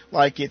weird,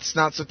 like it's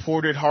not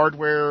supported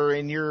hardware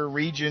in your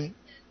region.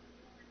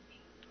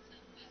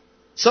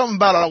 Something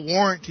about a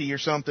warranty or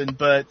something,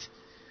 but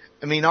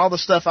I mean, all the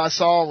stuff I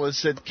saw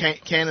said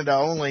Canada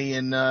only,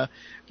 and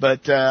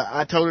but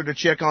I told her to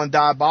check on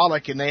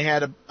Diabolic, and they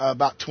had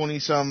about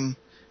 20-some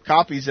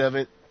copies of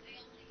it.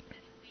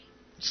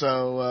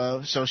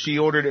 So she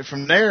ordered it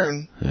from there,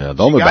 and the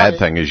only bad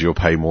thing is you'll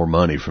pay more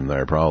money from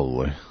there,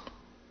 probably.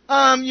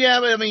 Yeah,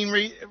 but I mean,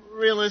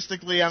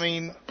 realistically, I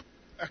mean,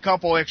 a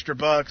couple extra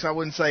bucks. I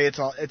wouldn't say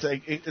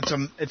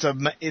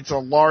it's a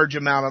large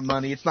amount of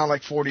money. It's not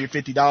like $40 or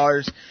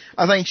 $50.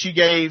 I think she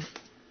gave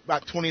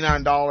about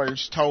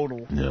 $29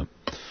 total. Yeah.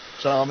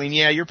 So I mean,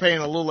 you're paying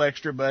a little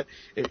extra, but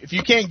if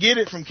you can't get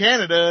it from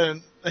Canada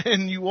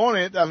and you want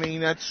it, I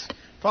mean, that's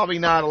probably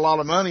not a lot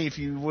of money if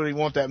you really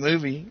want that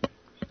movie.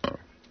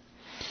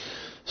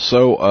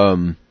 So,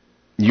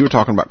 you were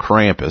talking about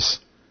Krampus.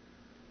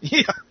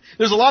 Yeah,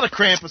 there's a lot of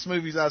Krampus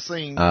movies I've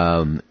seen.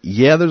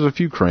 Yeah, there's a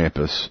few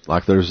Krampus.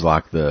 Like, there's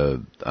like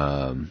the,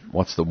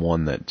 what's the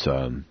one that,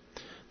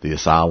 the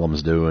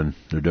Asylum's doing?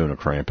 They're doing a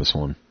Krampus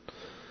one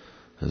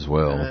as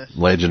well.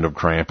 Legend of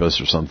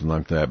Krampus or something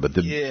like that. But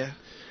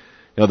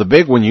the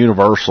big one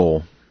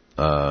Universal,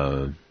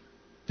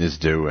 is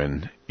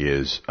doing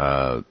is,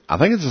 I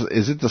think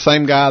is it the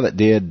same guy that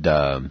did,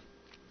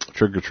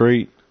 Trick or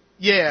Treat?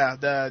 Yeah,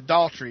 the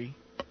Daughtry.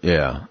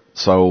 Yeah.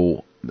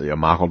 So,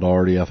 Michael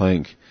Daugherty, I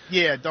think.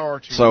 Yeah,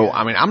 Daughtry. So,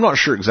 I mean, I'm not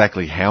sure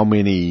exactly how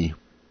many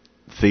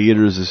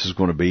theaters this is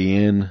going to be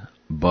in,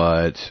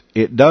 but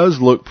it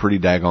does look pretty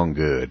daggone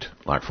good,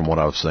 like from what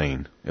I've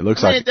seen. It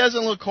looks like it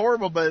doesn't look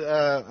horrible, but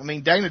I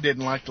mean, Dana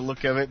didn't like the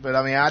look of it, but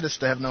I mean, I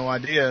just have no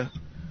idea.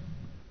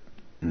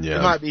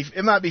 Yeah.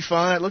 It might be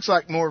fun. It looks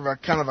like more of a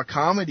kind of a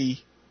comedy,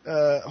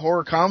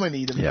 horror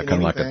comedy to me. Yeah, kind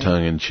of like a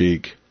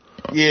tongue-in-cheek.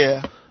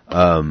 Yeah.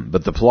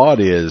 But the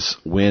plot is,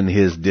 when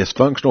his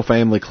dysfunctional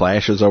family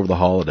clashes over the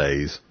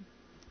holidays,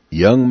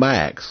 young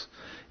Max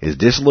is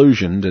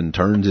disillusioned and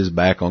turns his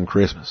back on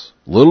Christmas.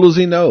 Little does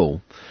he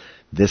know,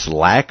 this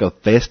lack of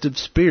festive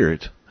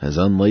spirit has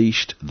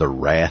unleashed the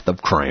wrath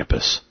of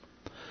Krampus,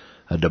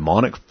 a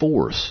demonic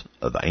force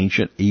of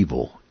ancient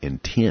evil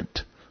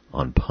intent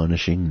on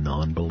punishing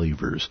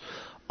non-believers.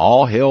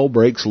 All hell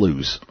breaks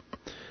loose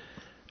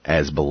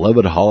as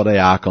beloved holiday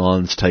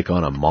icons take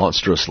on a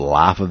monstrous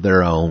life of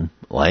their own,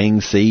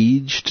 laying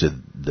siege to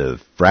the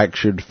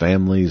fractured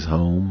family's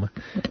home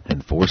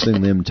and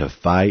forcing them to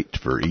fight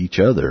for each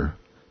other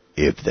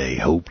if they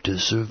hope to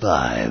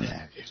survive.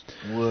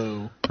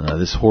 Whoa.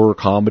 This horror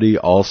comedy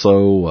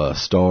also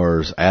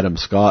stars Adam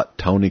Scott,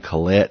 Toni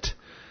Collette,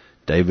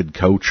 David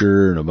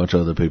Kocher, and a bunch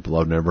of other people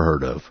I've never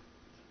heard of.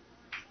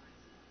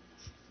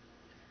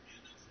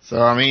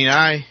 So I mean,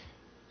 I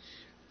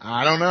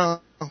don't know.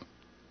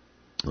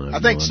 I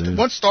think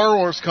once Star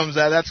Wars comes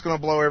out, that's going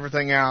to blow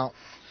everything out.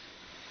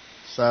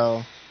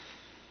 So.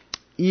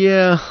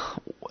 Yeah,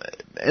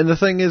 and the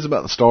thing is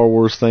about the Star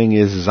Wars thing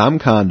is I'm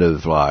kind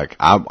of like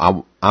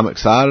I'm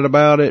excited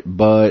about it,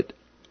 but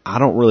I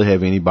don't really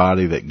have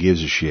anybody that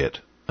gives a shit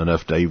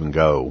enough to even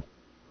go.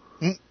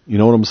 You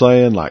know what I'm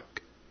saying? Like,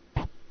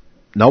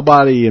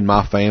 nobody in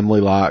my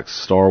family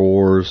likes Star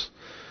Wars.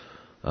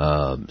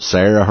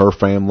 Sarah, her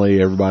family,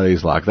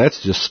 everybody's like,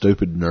 that's just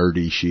stupid,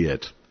 nerdy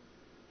shit.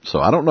 So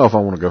I don't know if I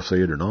want to go see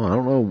it or not. I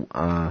don't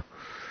know.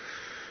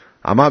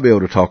 I might be able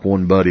to talk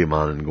one buddy of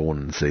mine into going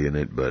and seeing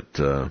it,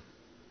 but,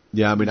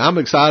 yeah, I mean, I'm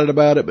excited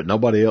about it, but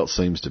nobody else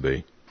seems to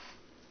be.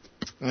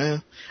 Yeah.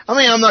 I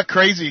mean, I'm not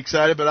crazy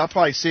excited, but I'll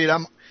probably see it. I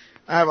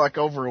have like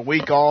over a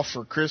week off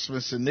for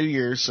Christmas and New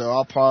Year's, so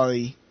I'll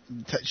probably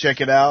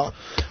check it out.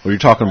 Well, you're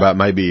talking about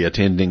maybe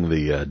attending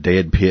the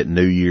Dead Pit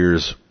New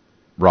Year's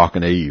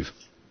Rockin' Eve.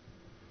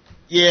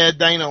 Yeah,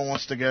 Dana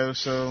wants to go,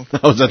 so.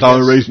 Oh, is that the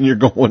only reason you're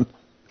going?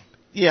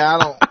 Yeah,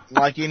 I don't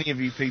like any of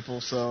you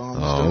people, so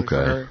I'm still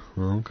okay.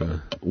 Okay.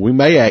 We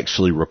may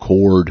actually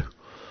record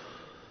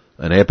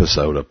an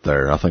episode up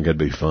there. I think that'd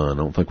be fun.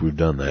 I don't think we've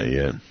done that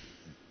yet.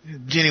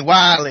 Jenny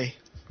Wiley.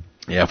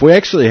 Yeah, if we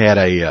actually had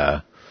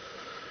a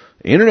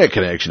internet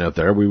connection up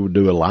there, we would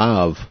do a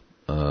live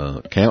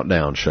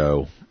countdown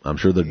show. I'm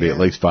sure there'd be at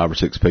least 5 or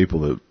 6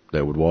 people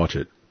that would watch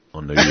it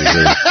on New Year's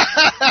Eve.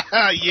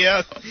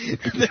 Yeah.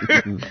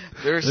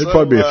 There's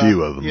probably be a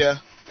few of them. Yeah.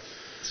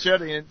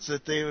 Shut-ins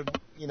that they would,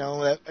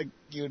 that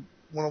you would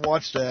want to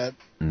watch that.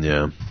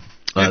 Yeah.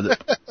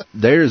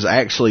 There's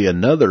actually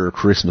another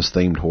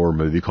Christmas-themed horror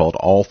movie called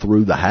All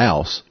Through the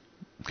House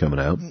coming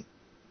out.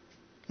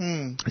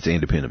 It's an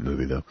independent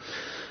movie, though.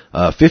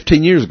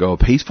 15 years ago, a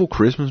peaceful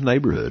Christmas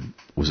neighborhood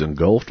was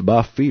engulfed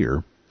by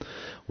fear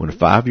when a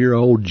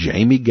 5-year-old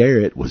Jamie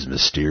Garrett was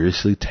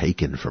mysteriously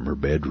taken from her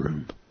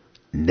bedroom,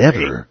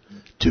 never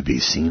to be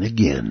seen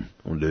again.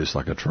 I'm going to do this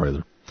like a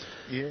trailer.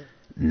 Yeah.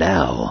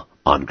 Now,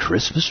 on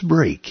Christmas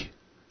break,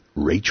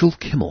 Rachel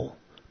Kimmel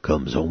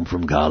comes home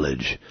from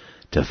college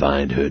to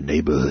find her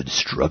neighborhood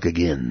struck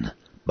again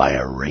by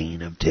a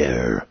reign of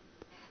terror.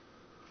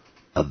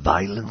 A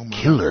violent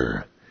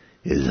killer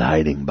is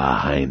hiding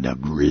behind a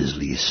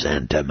grisly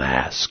Santa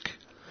mask,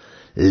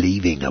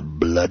 leaving a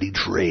bloody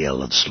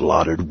trail of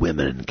slaughtered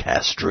women and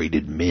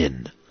castrated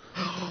men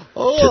to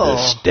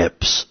the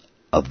steps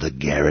of the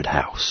Garrett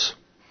house.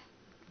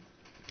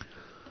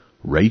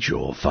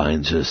 Rachel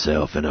finds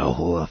herself in a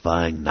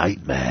horrifying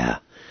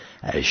nightmare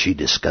as she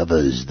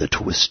discovers the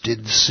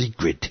twisted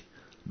secret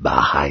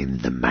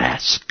behind the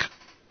mask.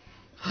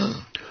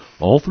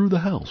 All Through the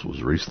House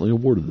was recently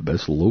awarded the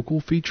best local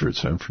feature at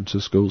San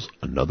Francisco's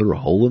Another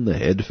Hole in the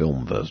Head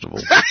Film Festival.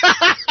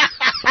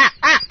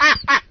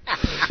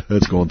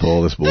 That's going through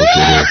all this bullshit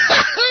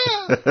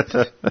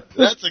here.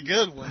 That's a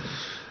good one.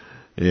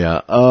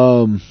 Yeah.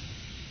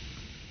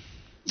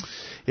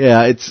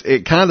 Yeah,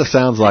 it kind of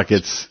sounds like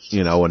it's,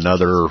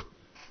 another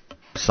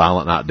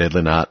Silent Night,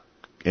 Deadly Night,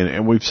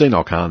 and we've seen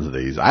all kinds of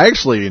these. I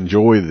actually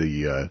enjoy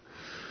the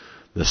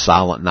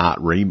Silent Night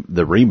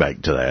the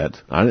remake to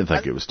that. I didn't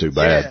think it was too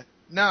bad.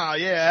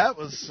 That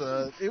was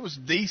it was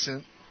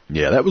decent.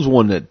 Yeah, that was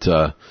one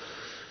that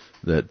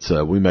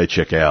we may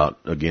check out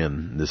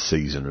again this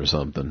season or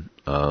something.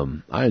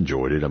 I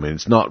enjoyed it. I mean,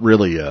 it's not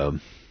really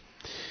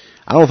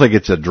I don't think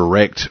it's a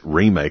direct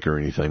remake or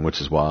anything, which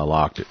is why I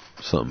liked it.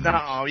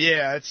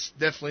 It's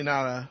definitely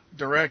not a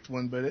direct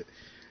one, but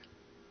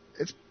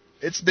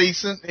it's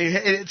decent.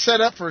 It's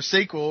set up for a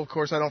sequel. Of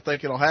course, I don't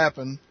think it'll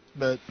happen,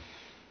 but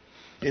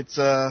it's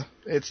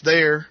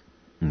there.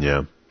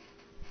 Yeah.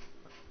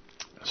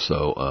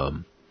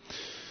 So,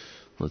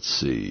 let's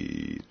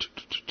see.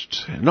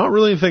 Not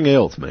really anything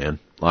else, man.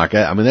 Like,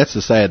 I mean, that's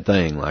the sad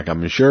thing. Like,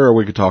 I'm sure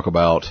we could talk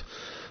about,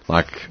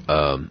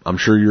 I'm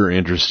sure you're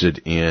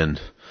interested in,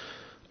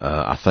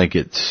 I think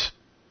it's,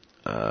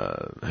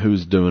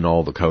 who's doing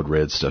all the Code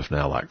Red stuff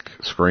now, like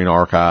Screen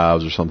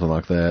Archives or something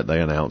like that. They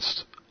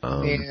announced,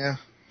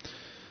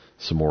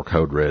 some more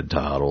Code Red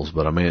titles,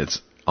 but I mean,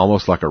 it's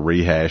almost like a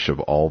rehash of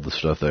all the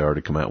stuff they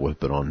already come out with,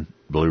 but on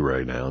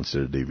Blu-ray now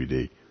instead of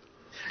DVD.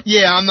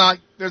 Yeah,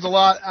 there's a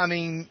lot, I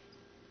mean,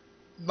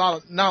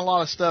 not a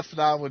lot of stuff that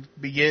I would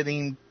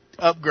be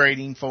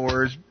upgrading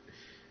for,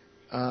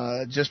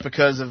 just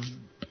because of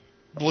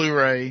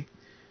Blu-ray.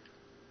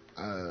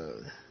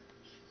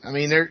 I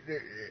mean, there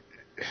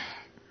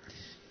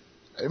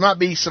might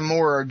be some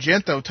more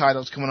Argento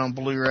titles coming on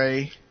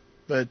Blu-ray,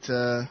 but,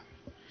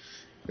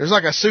 there's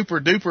like a super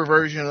duper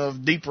version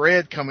of Deep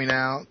Red coming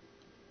out.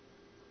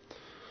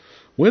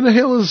 When the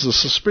hell is the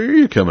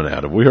Suspiria coming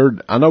out? Have we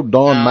heard? I know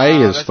Don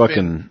May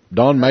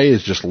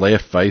has just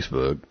left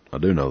Facebook. I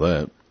do know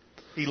that.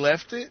 He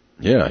left it?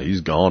 Yeah,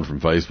 he's gone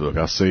from Facebook.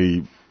 I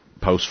see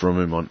posts from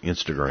him on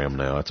Instagram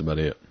now. That's about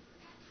it.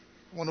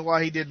 Wonder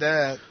why he did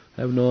that.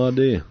 I have no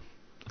idea.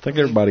 I think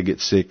everybody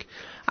gets sick.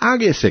 I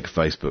get sick of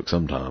Facebook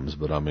sometimes,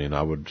 but I mean,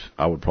 I would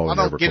probably I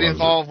never don't get close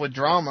involved with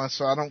drama,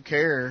 so I don't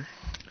care.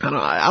 it.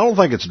 I don't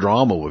think it's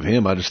drama with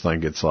him. I just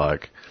think it's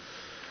like,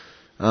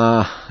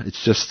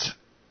 it's just,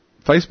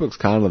 Facebook's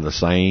kind of the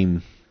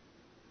same,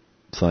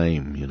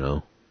 you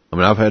know. I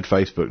mean, I've had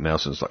Facebook now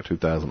since like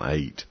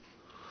 2008.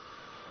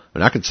 I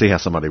mean, I could see how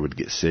somebody would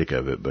get sick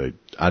of it, but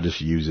I just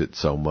use it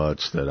so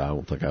much that I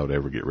don't think I would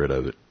ever get rid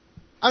of it.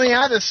 I mean,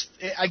 I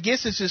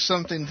guess it's just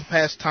something to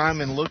pass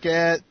time and look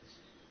at.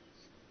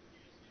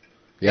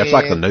 Yeah, it's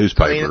like the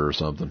newspaper or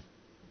something.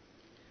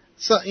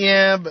 So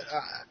yeah,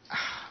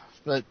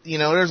 but you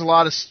know, there's a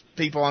lot of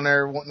people on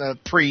there wanting to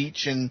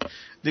preach and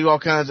do all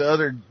kinds of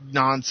other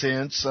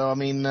nonsense. So I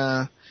mean,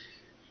 I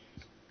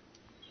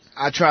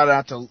try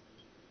not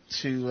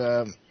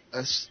to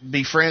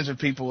be friends with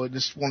people that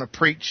just want to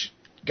preach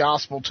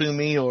gospel to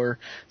me or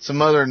some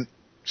other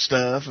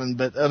stuff.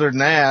 But other than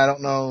that, I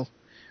don't know.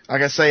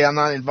 Like I say, I'm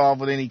not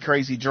involved with any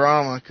crazy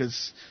drama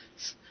because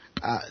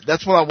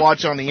that's what I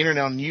watch on the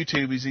internet on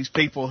YouTube is these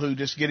people who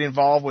just get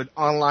involved with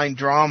online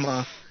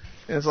drama.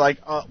 And it's like,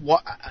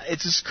 what?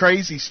 It's just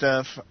crazy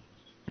stuff.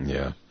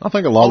 Yeah, I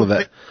think a lot of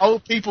that.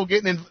 Old people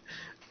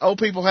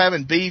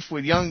having beef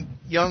with young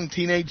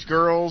teenage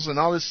girls and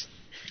all this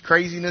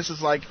craziness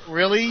is like,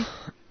 really?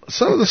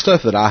 Some of the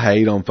stuff that I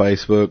hate on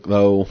Facebook,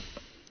 though,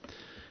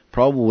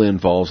 probably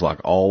involves like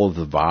all of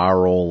the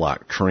viral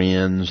like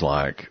trends,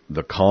 like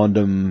the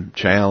condom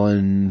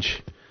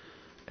challenge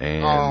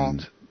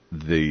and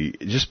the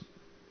just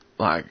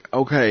like,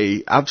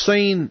 okay, I've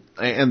seen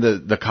and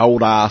the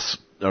cold ice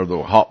or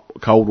the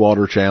cold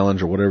water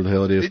challenge or whatever the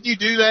hell it is. Did you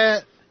do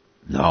that?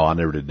 No, I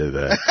never did do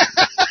that.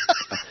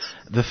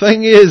 The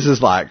thing is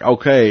like,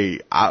 okay,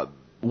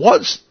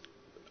 what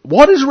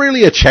is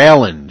really a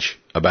challenge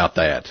about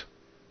that?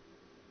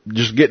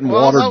 Just getting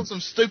water. I know some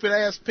stupid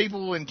ass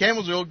people in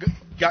Campbellsville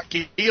got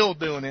killed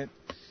doing it.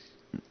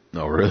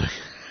 Oh, really?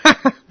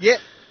 Yeah,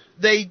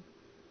 they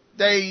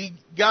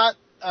got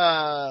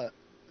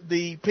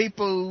the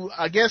people,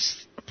 I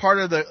guess, part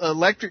of the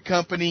electric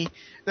company.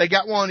 They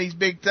got one of these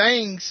big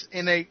things,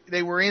 and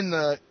they were in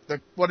the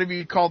whatever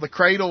you call the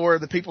cradle where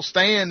the people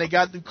stand. They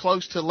got too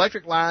close to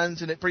electric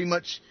lines, and it pretty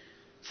much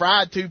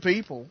fried 2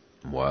 people.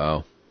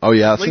 Wow. Oh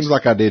yeah, it seems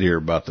like I did hear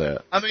about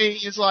that. I mean,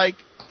 it's like.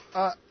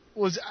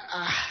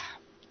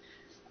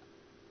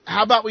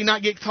 How about we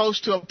not get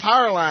close to a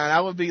power line? I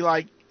would be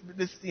like,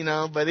 this, you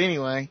know, but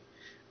anyway,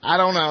 I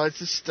don't know. It's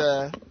just,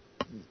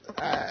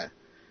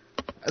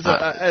 it's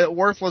a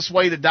worthless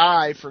way to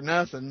die for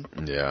nothing.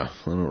 Yeah.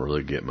 I don't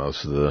really get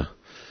most of the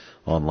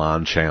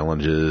online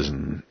challenges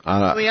and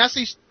I mean, I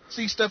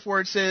see stuff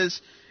where it says,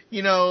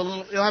 you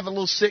know, you'll have a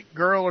little sick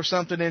girl or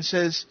something and it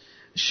says,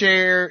 she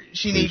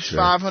needs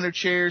 500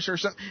 shares or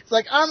something. It's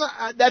like,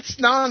 that's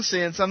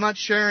nonsense. I'm not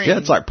sharing. Yeah,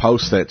 it's like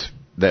posts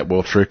that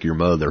will trick your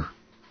mother.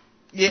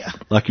 Yeah.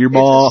 Like your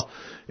mom,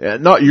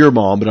 not your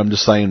mom, but I'm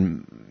just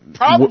saying.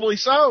 Probably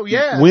so,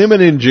 yeah.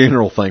 Women in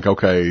general think,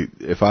 okay,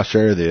 if I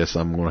share this,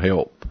 I'm going to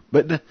help.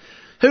 But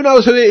who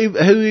knows who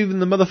even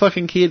the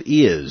motherfucking kid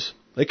is?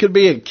 They could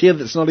be a kid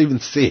that's not even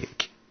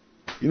sick.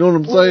 You know what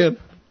I'm saying?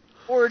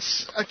 Or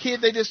it's a kid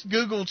they just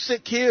Googled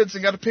sick kids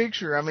and got a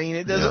picture. I mean,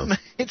 it doesn't. Yeah.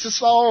 It's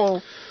just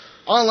all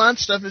online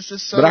stuff. Is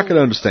just so. But I could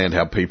understand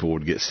how people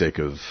would get sick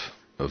of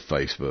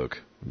Facebook,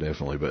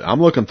 definitely. But I'm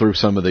looking through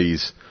some of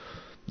these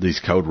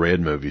Code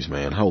Red movies,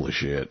 man. Holy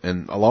shit!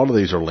 And a lot of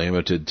these are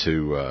limited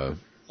to.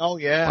 Oh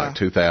yeah. Like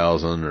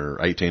 2000 or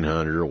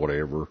 1800 or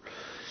whatever.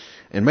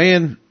 And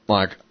man,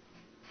 like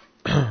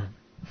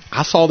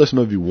I saw this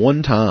movie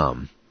one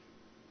time,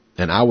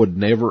 and I would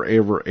never,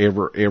 ever,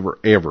 ever, ever,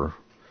 ever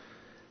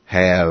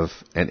have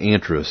an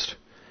interest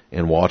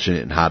in watching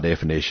it in high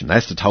definition.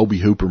 That's the Tobe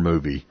Hooper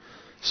movie,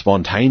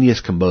 Spontaneous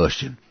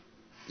Combustion.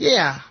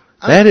 Yeah.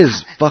 That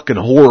is fucking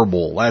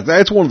horrible.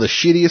 That's one of the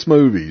shittiest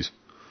movies.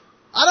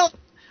 I'm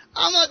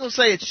not going to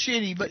say it's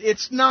shitty, but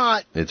it's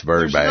not. It's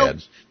very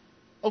bad.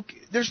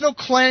 There's no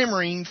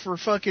clamoring for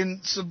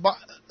fucking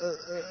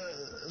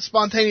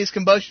Spontaneous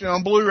Combustion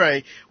on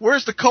Blu-ray.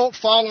 Where's the cult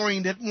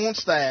following that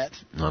wants that?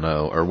 I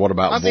know. Or what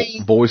about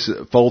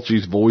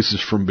Fulci's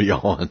Voices from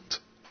Beyond?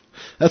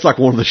 That's like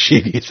one of the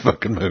shittiest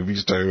fucking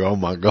movies too. Oh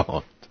my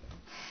god.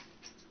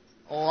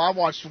 Oh, I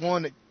watched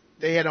one that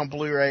they had on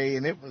Blu-ray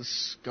and it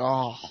was,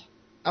 I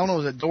don't know,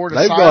 was it Door to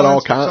They've Silence? got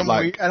all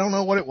kinds I don't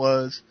know what it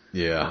was.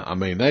 Yeah, I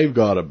mean, they've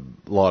got a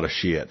lot of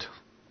shit.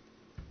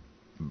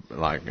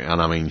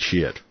 And I mean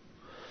shit.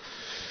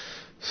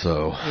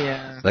 So,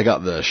 yeah. They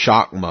got the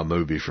Shockma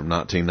movie from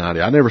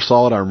 1990. I never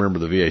saw it. I remember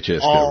the VHS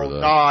cover though.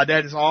 Oh god,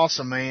 that is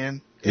awesome,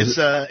 man. There's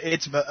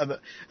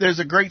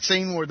a great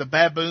scene where the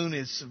baboon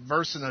is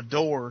versing a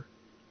door.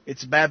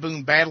 It's a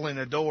baboon battling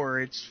a door.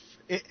 It's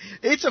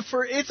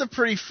a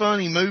pretty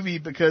funny movie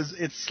because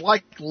it's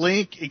like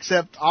Link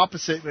except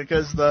opposite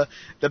because the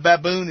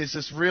baboon is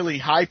just really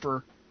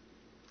hyper.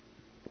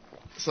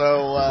 So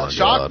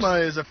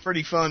Shockma is a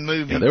pretty fun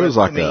movie. Yeah, there was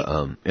like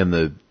in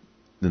the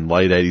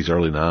late 80s,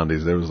 early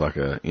 90s, there was like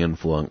a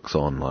influx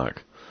on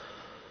like,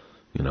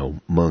 you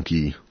know,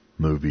 monkey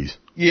movies.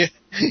 Yeah.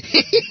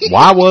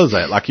 Why was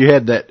that? Like, you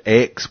had that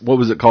X, what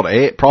was it called?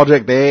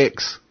 Project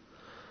X?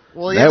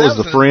 Well, yeah, that was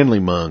the friendly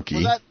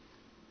monkey.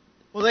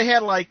 Well, they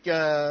had like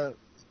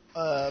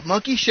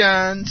Monkey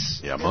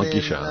Shines. Yeah,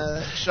 Monkey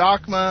Shines.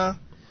 Shockma,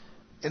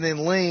 and then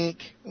Link.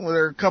 Well,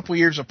 they're a couple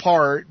years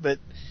apart, but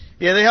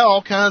yeah, they had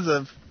all kinds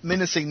of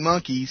menacing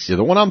monkeys. Yeah,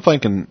 the one I'm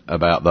thinking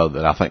about, though,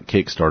 that I think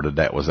kickstarted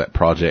that was that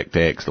Project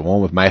X, the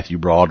one with Matthew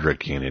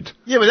Broderick in it.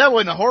 Yeah, but that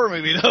wasn't a horror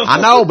movie, though.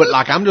 I know, but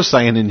like, I'm just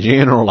saying in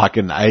general, like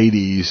in the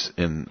 80s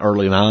and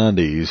early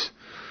 90s,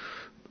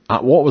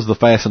 what was the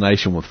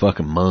fascination with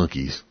fucking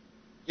monkeys?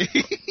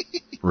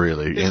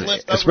 Really? And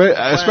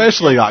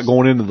especially like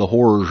going into the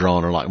horror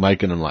genre, like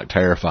making them like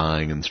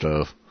terrifying and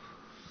stuff.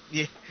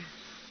 Yeah.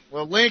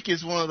 Well, Link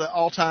is one of the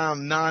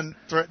all-time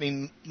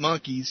non-threatening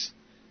monkeys.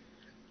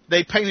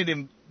 They painted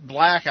him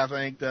black, I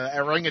think, the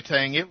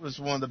orangutan. It was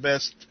one of the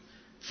best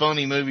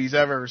funny movies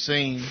I've ever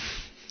seen.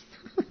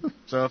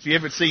 So if you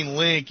haven't seen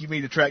Link, you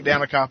need to track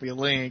down a copy of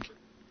Link.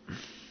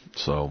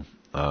 So,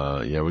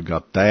 yeah, we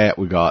got that.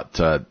 We got,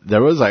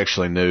 there was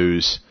actually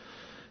news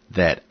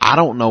that I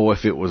don't know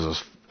if it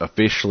was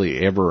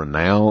officially ever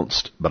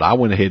announced, but I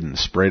went ahead and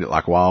spread it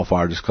like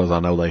wildfire just because I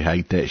know they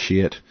hate that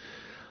shit.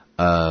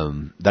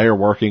 They are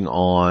working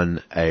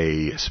on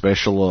a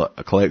special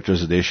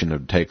collector's edition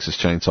of Texas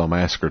Chainsaw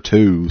Massacre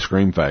 2,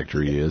 Scream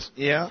Factory is.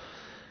 Yeah,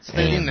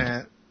 seen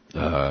that.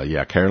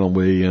 Yeah, Carolyn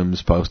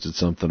Williams posted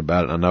something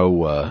about it. I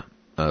know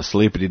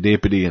Slippity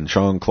Dippity and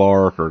Sean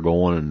Clark are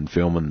going and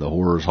filming the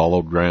Horrors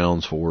Hallowed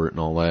Grounds for it and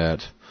all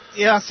that.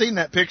 Yeah, I seen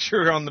that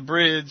picture on the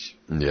bridge.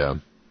 Yeah.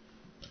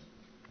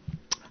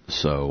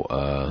 So,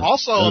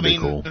 also, I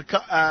mean, cool.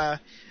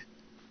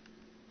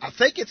 I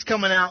think it's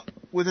coming out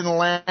within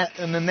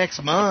the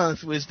next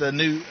month. Was the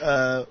new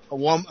I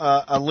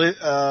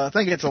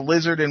think it's a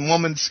lizard in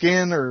woman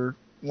skin or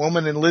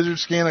woman in lizard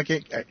skin. I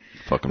can't.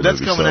 Fucking that's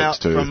movie coming sucks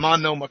out too. from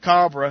Mondo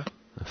Macabre.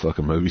 The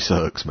fucking movie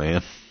sucks,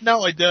 man.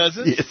 No, it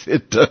doesn't. Yes,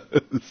 it does.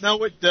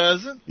 No, it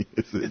doesn't.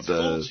 Yes, it's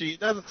does. Fulci. It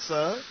doesn't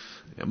suck.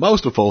 Yeah,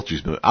 most of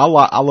Fulci's movies. I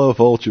love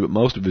Fulci, but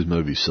most of his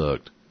movies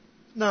sucked.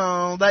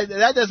 No,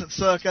 that doesn't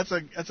suck.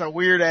 That's a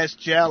weird ass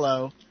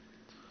giallo.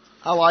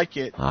 I like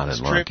it. I didn't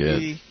it's like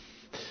trippy,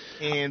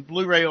 it. And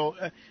Blu-ray will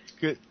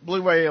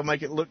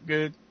make it look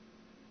good.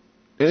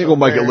 It ain't gonna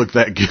make it look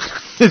that good.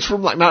 It's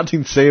from like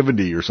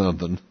 1970 or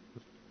something.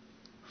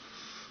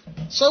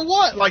 So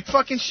what? Like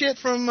fucking shit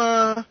from.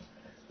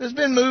 There's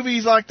been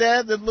movies like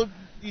that look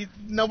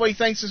nobody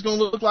thinks is gonna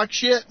look like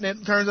shit, and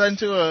it turns out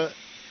into a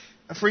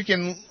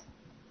freaking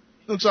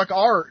looks like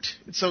art.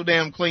 It's so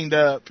damn cleaned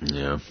up.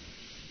 Yeah.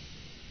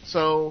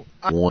 So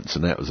once,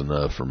 and that was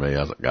enough for me. I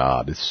was like,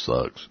 God, this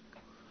sucks.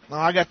 Well,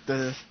 I got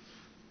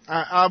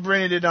I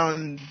rented it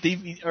on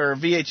DVD or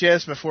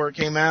VHS before it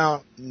came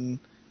out,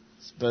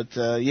 but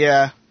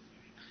yeah,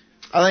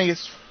 I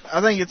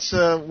think it's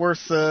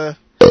worth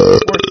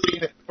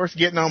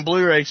getting on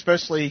Blu-ray,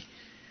 especially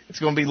it's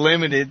going to be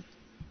limited.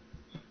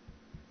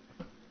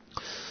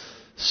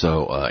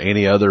 So,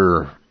 any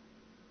other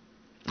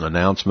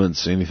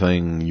announcements?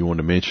 Anything you want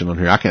to mention on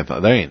here? I can't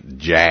think. There ain't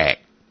jack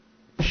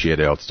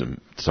shit else to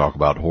talk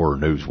about horror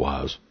news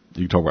wise.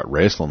 You can talk about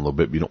wrestling a little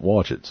bit, but you don't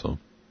watch it, so.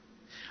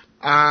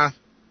 I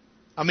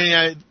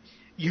mean,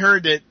 you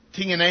heard that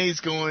TNA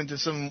is going to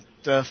some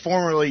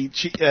formerly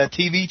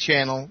TV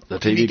channel. The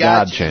TV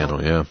Guide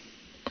channel, yeah.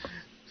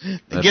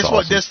 And guess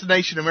what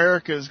Destination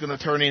America is going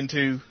to turn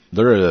into?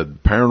 They're a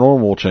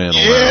paranormal channel.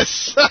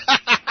 Yes.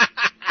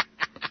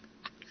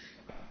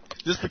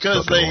 Just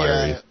because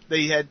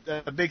they had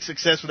a big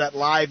success with that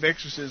live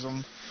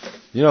exorcism.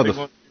 You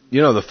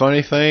know the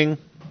funny thing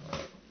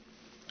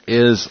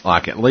is,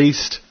 like, at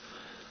least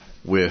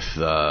with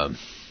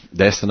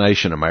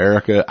Destination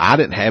America, I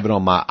didn't have it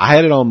on I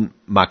had it on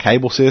my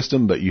cable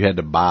system, but you had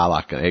to buy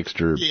like an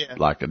extra,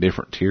 like a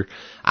different tier.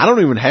 I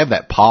don't even have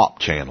that pop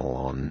channel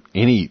on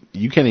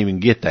you can't even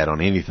get that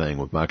on anything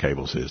with my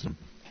cable system.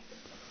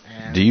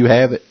 Man. Do you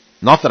have it?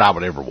 Not that I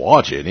would ever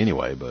watch it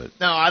anyway, but.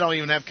 No, I don't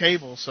even have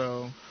cable,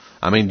 so.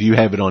 I mean, do you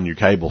have it on your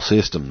cable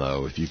system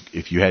though,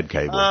 if you had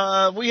cable?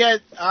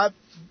 I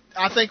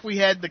think we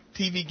had the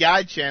TV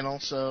Guide channel,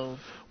 so.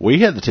 We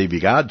had the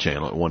TV Guide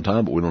channel at one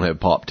time, but we don't have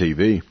Pop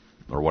TV.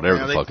 Or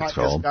whatever the fuck it's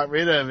called. They got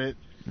rid of it.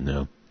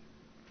 No.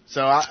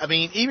 So, I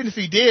mean, even if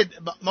you did,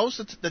 most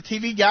of the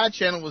TV Guide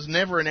channel was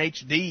never in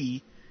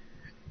HD.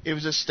 It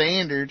was a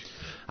standard.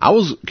 I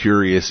was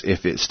curious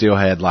if it still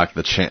had, like,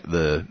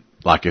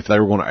 like, if they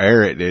were going to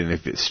air it, and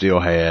if it still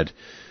had,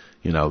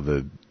 you know,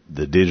 the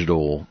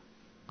digital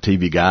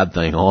TV Guide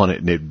thing on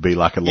it, and it'd be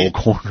like a little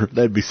corner.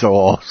 That'd be so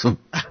awesome.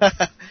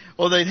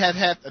 Well, they'd have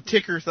a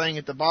ticker thing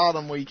at the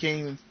bottom where you can't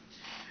even...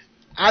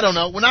 I don't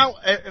know.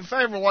 If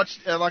I ever watch,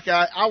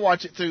 I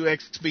watch it through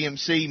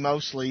XBMC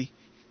mostly.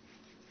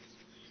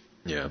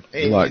 Yeah.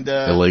 And, like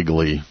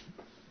illegally.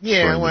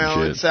 Yeah,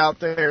 well, it's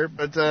out there.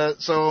 But,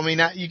 so, I mean,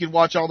 you could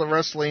watch all the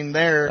wrestling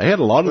there. They had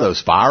a lot of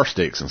those Fire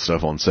Sticks and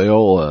stuff on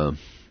sale,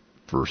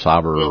 for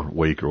Cyber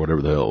Week or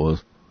whatever the hell it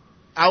was.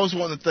 I was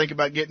wanting to think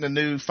about getting a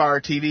new Fire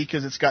TV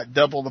because it's got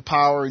double the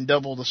power and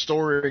double the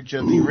storage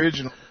of the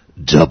original.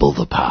 Double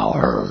the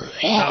power.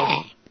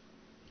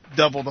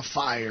 Double the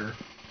fire.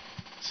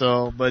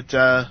 So, but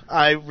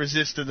I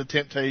resisted the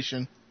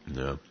temptation.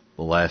 Yeah,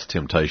 the last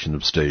temptation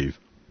of Steve.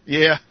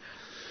 Yeah.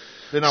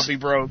 Then I'll be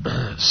broke.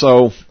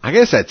 So, I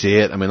guess that's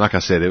it. I mean, like I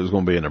said, it was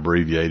going to be an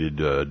abbreviated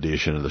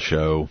edition of the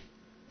show.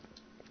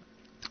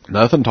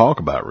 Nothing to talk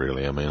about,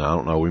 really. I mean, I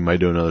don't know. We may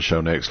do another show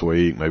next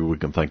week. Maybe we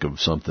can think of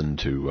something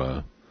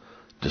to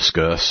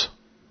discuss.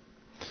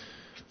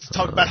 Let's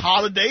talk about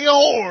holiday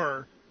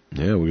horror.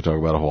 Yeah, we could talk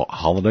about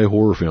holiday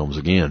horror films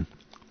again.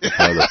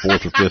 Probably the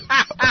fourth or fifth.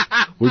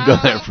 We've done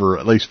that for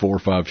at least 4 or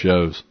 5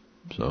 shows.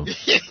 So.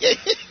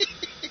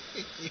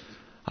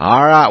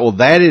 All right, well,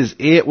 that is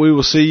it. We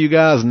will see you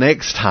guys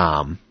next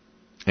time.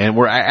 And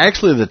we're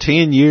actually, the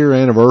 10-year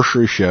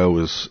anniversary show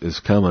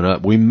is coming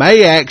up. We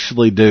may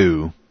actually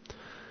do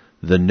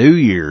the New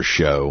Year's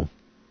show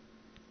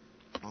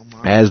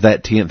as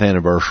that 10th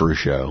anniversary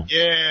show.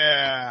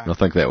 Yeah. I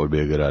think that would be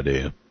a good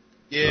idea.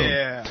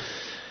 Yeah.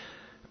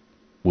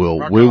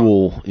 So we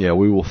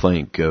will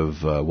think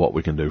of what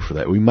we can do for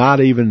that. We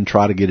might even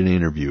try to get an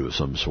interview of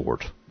some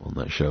sort on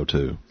that show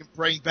too.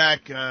 Bring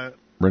back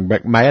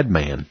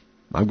Madman.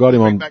 I've got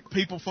him bring back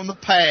people from the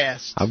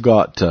past. I've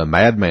got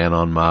Madman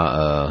on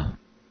my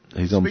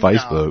he's on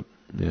Facebook.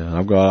 Yeah,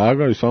 I've got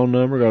his phone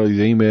number, got his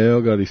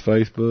email, got his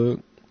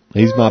Facebook.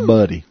 He's my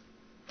buddy.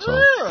 So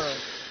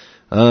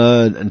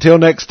until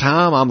next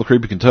time, I'm the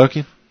Creepy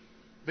Kentuckian.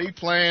 Be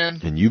playing.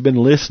 And you've been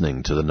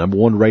listening to the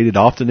 #1 rated,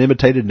 often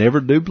imitated, never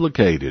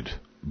duplicated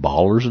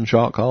Ballers and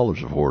Shot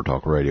Callers of Horror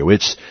Talk Radio.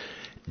 It's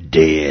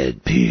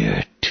Dead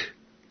Pit.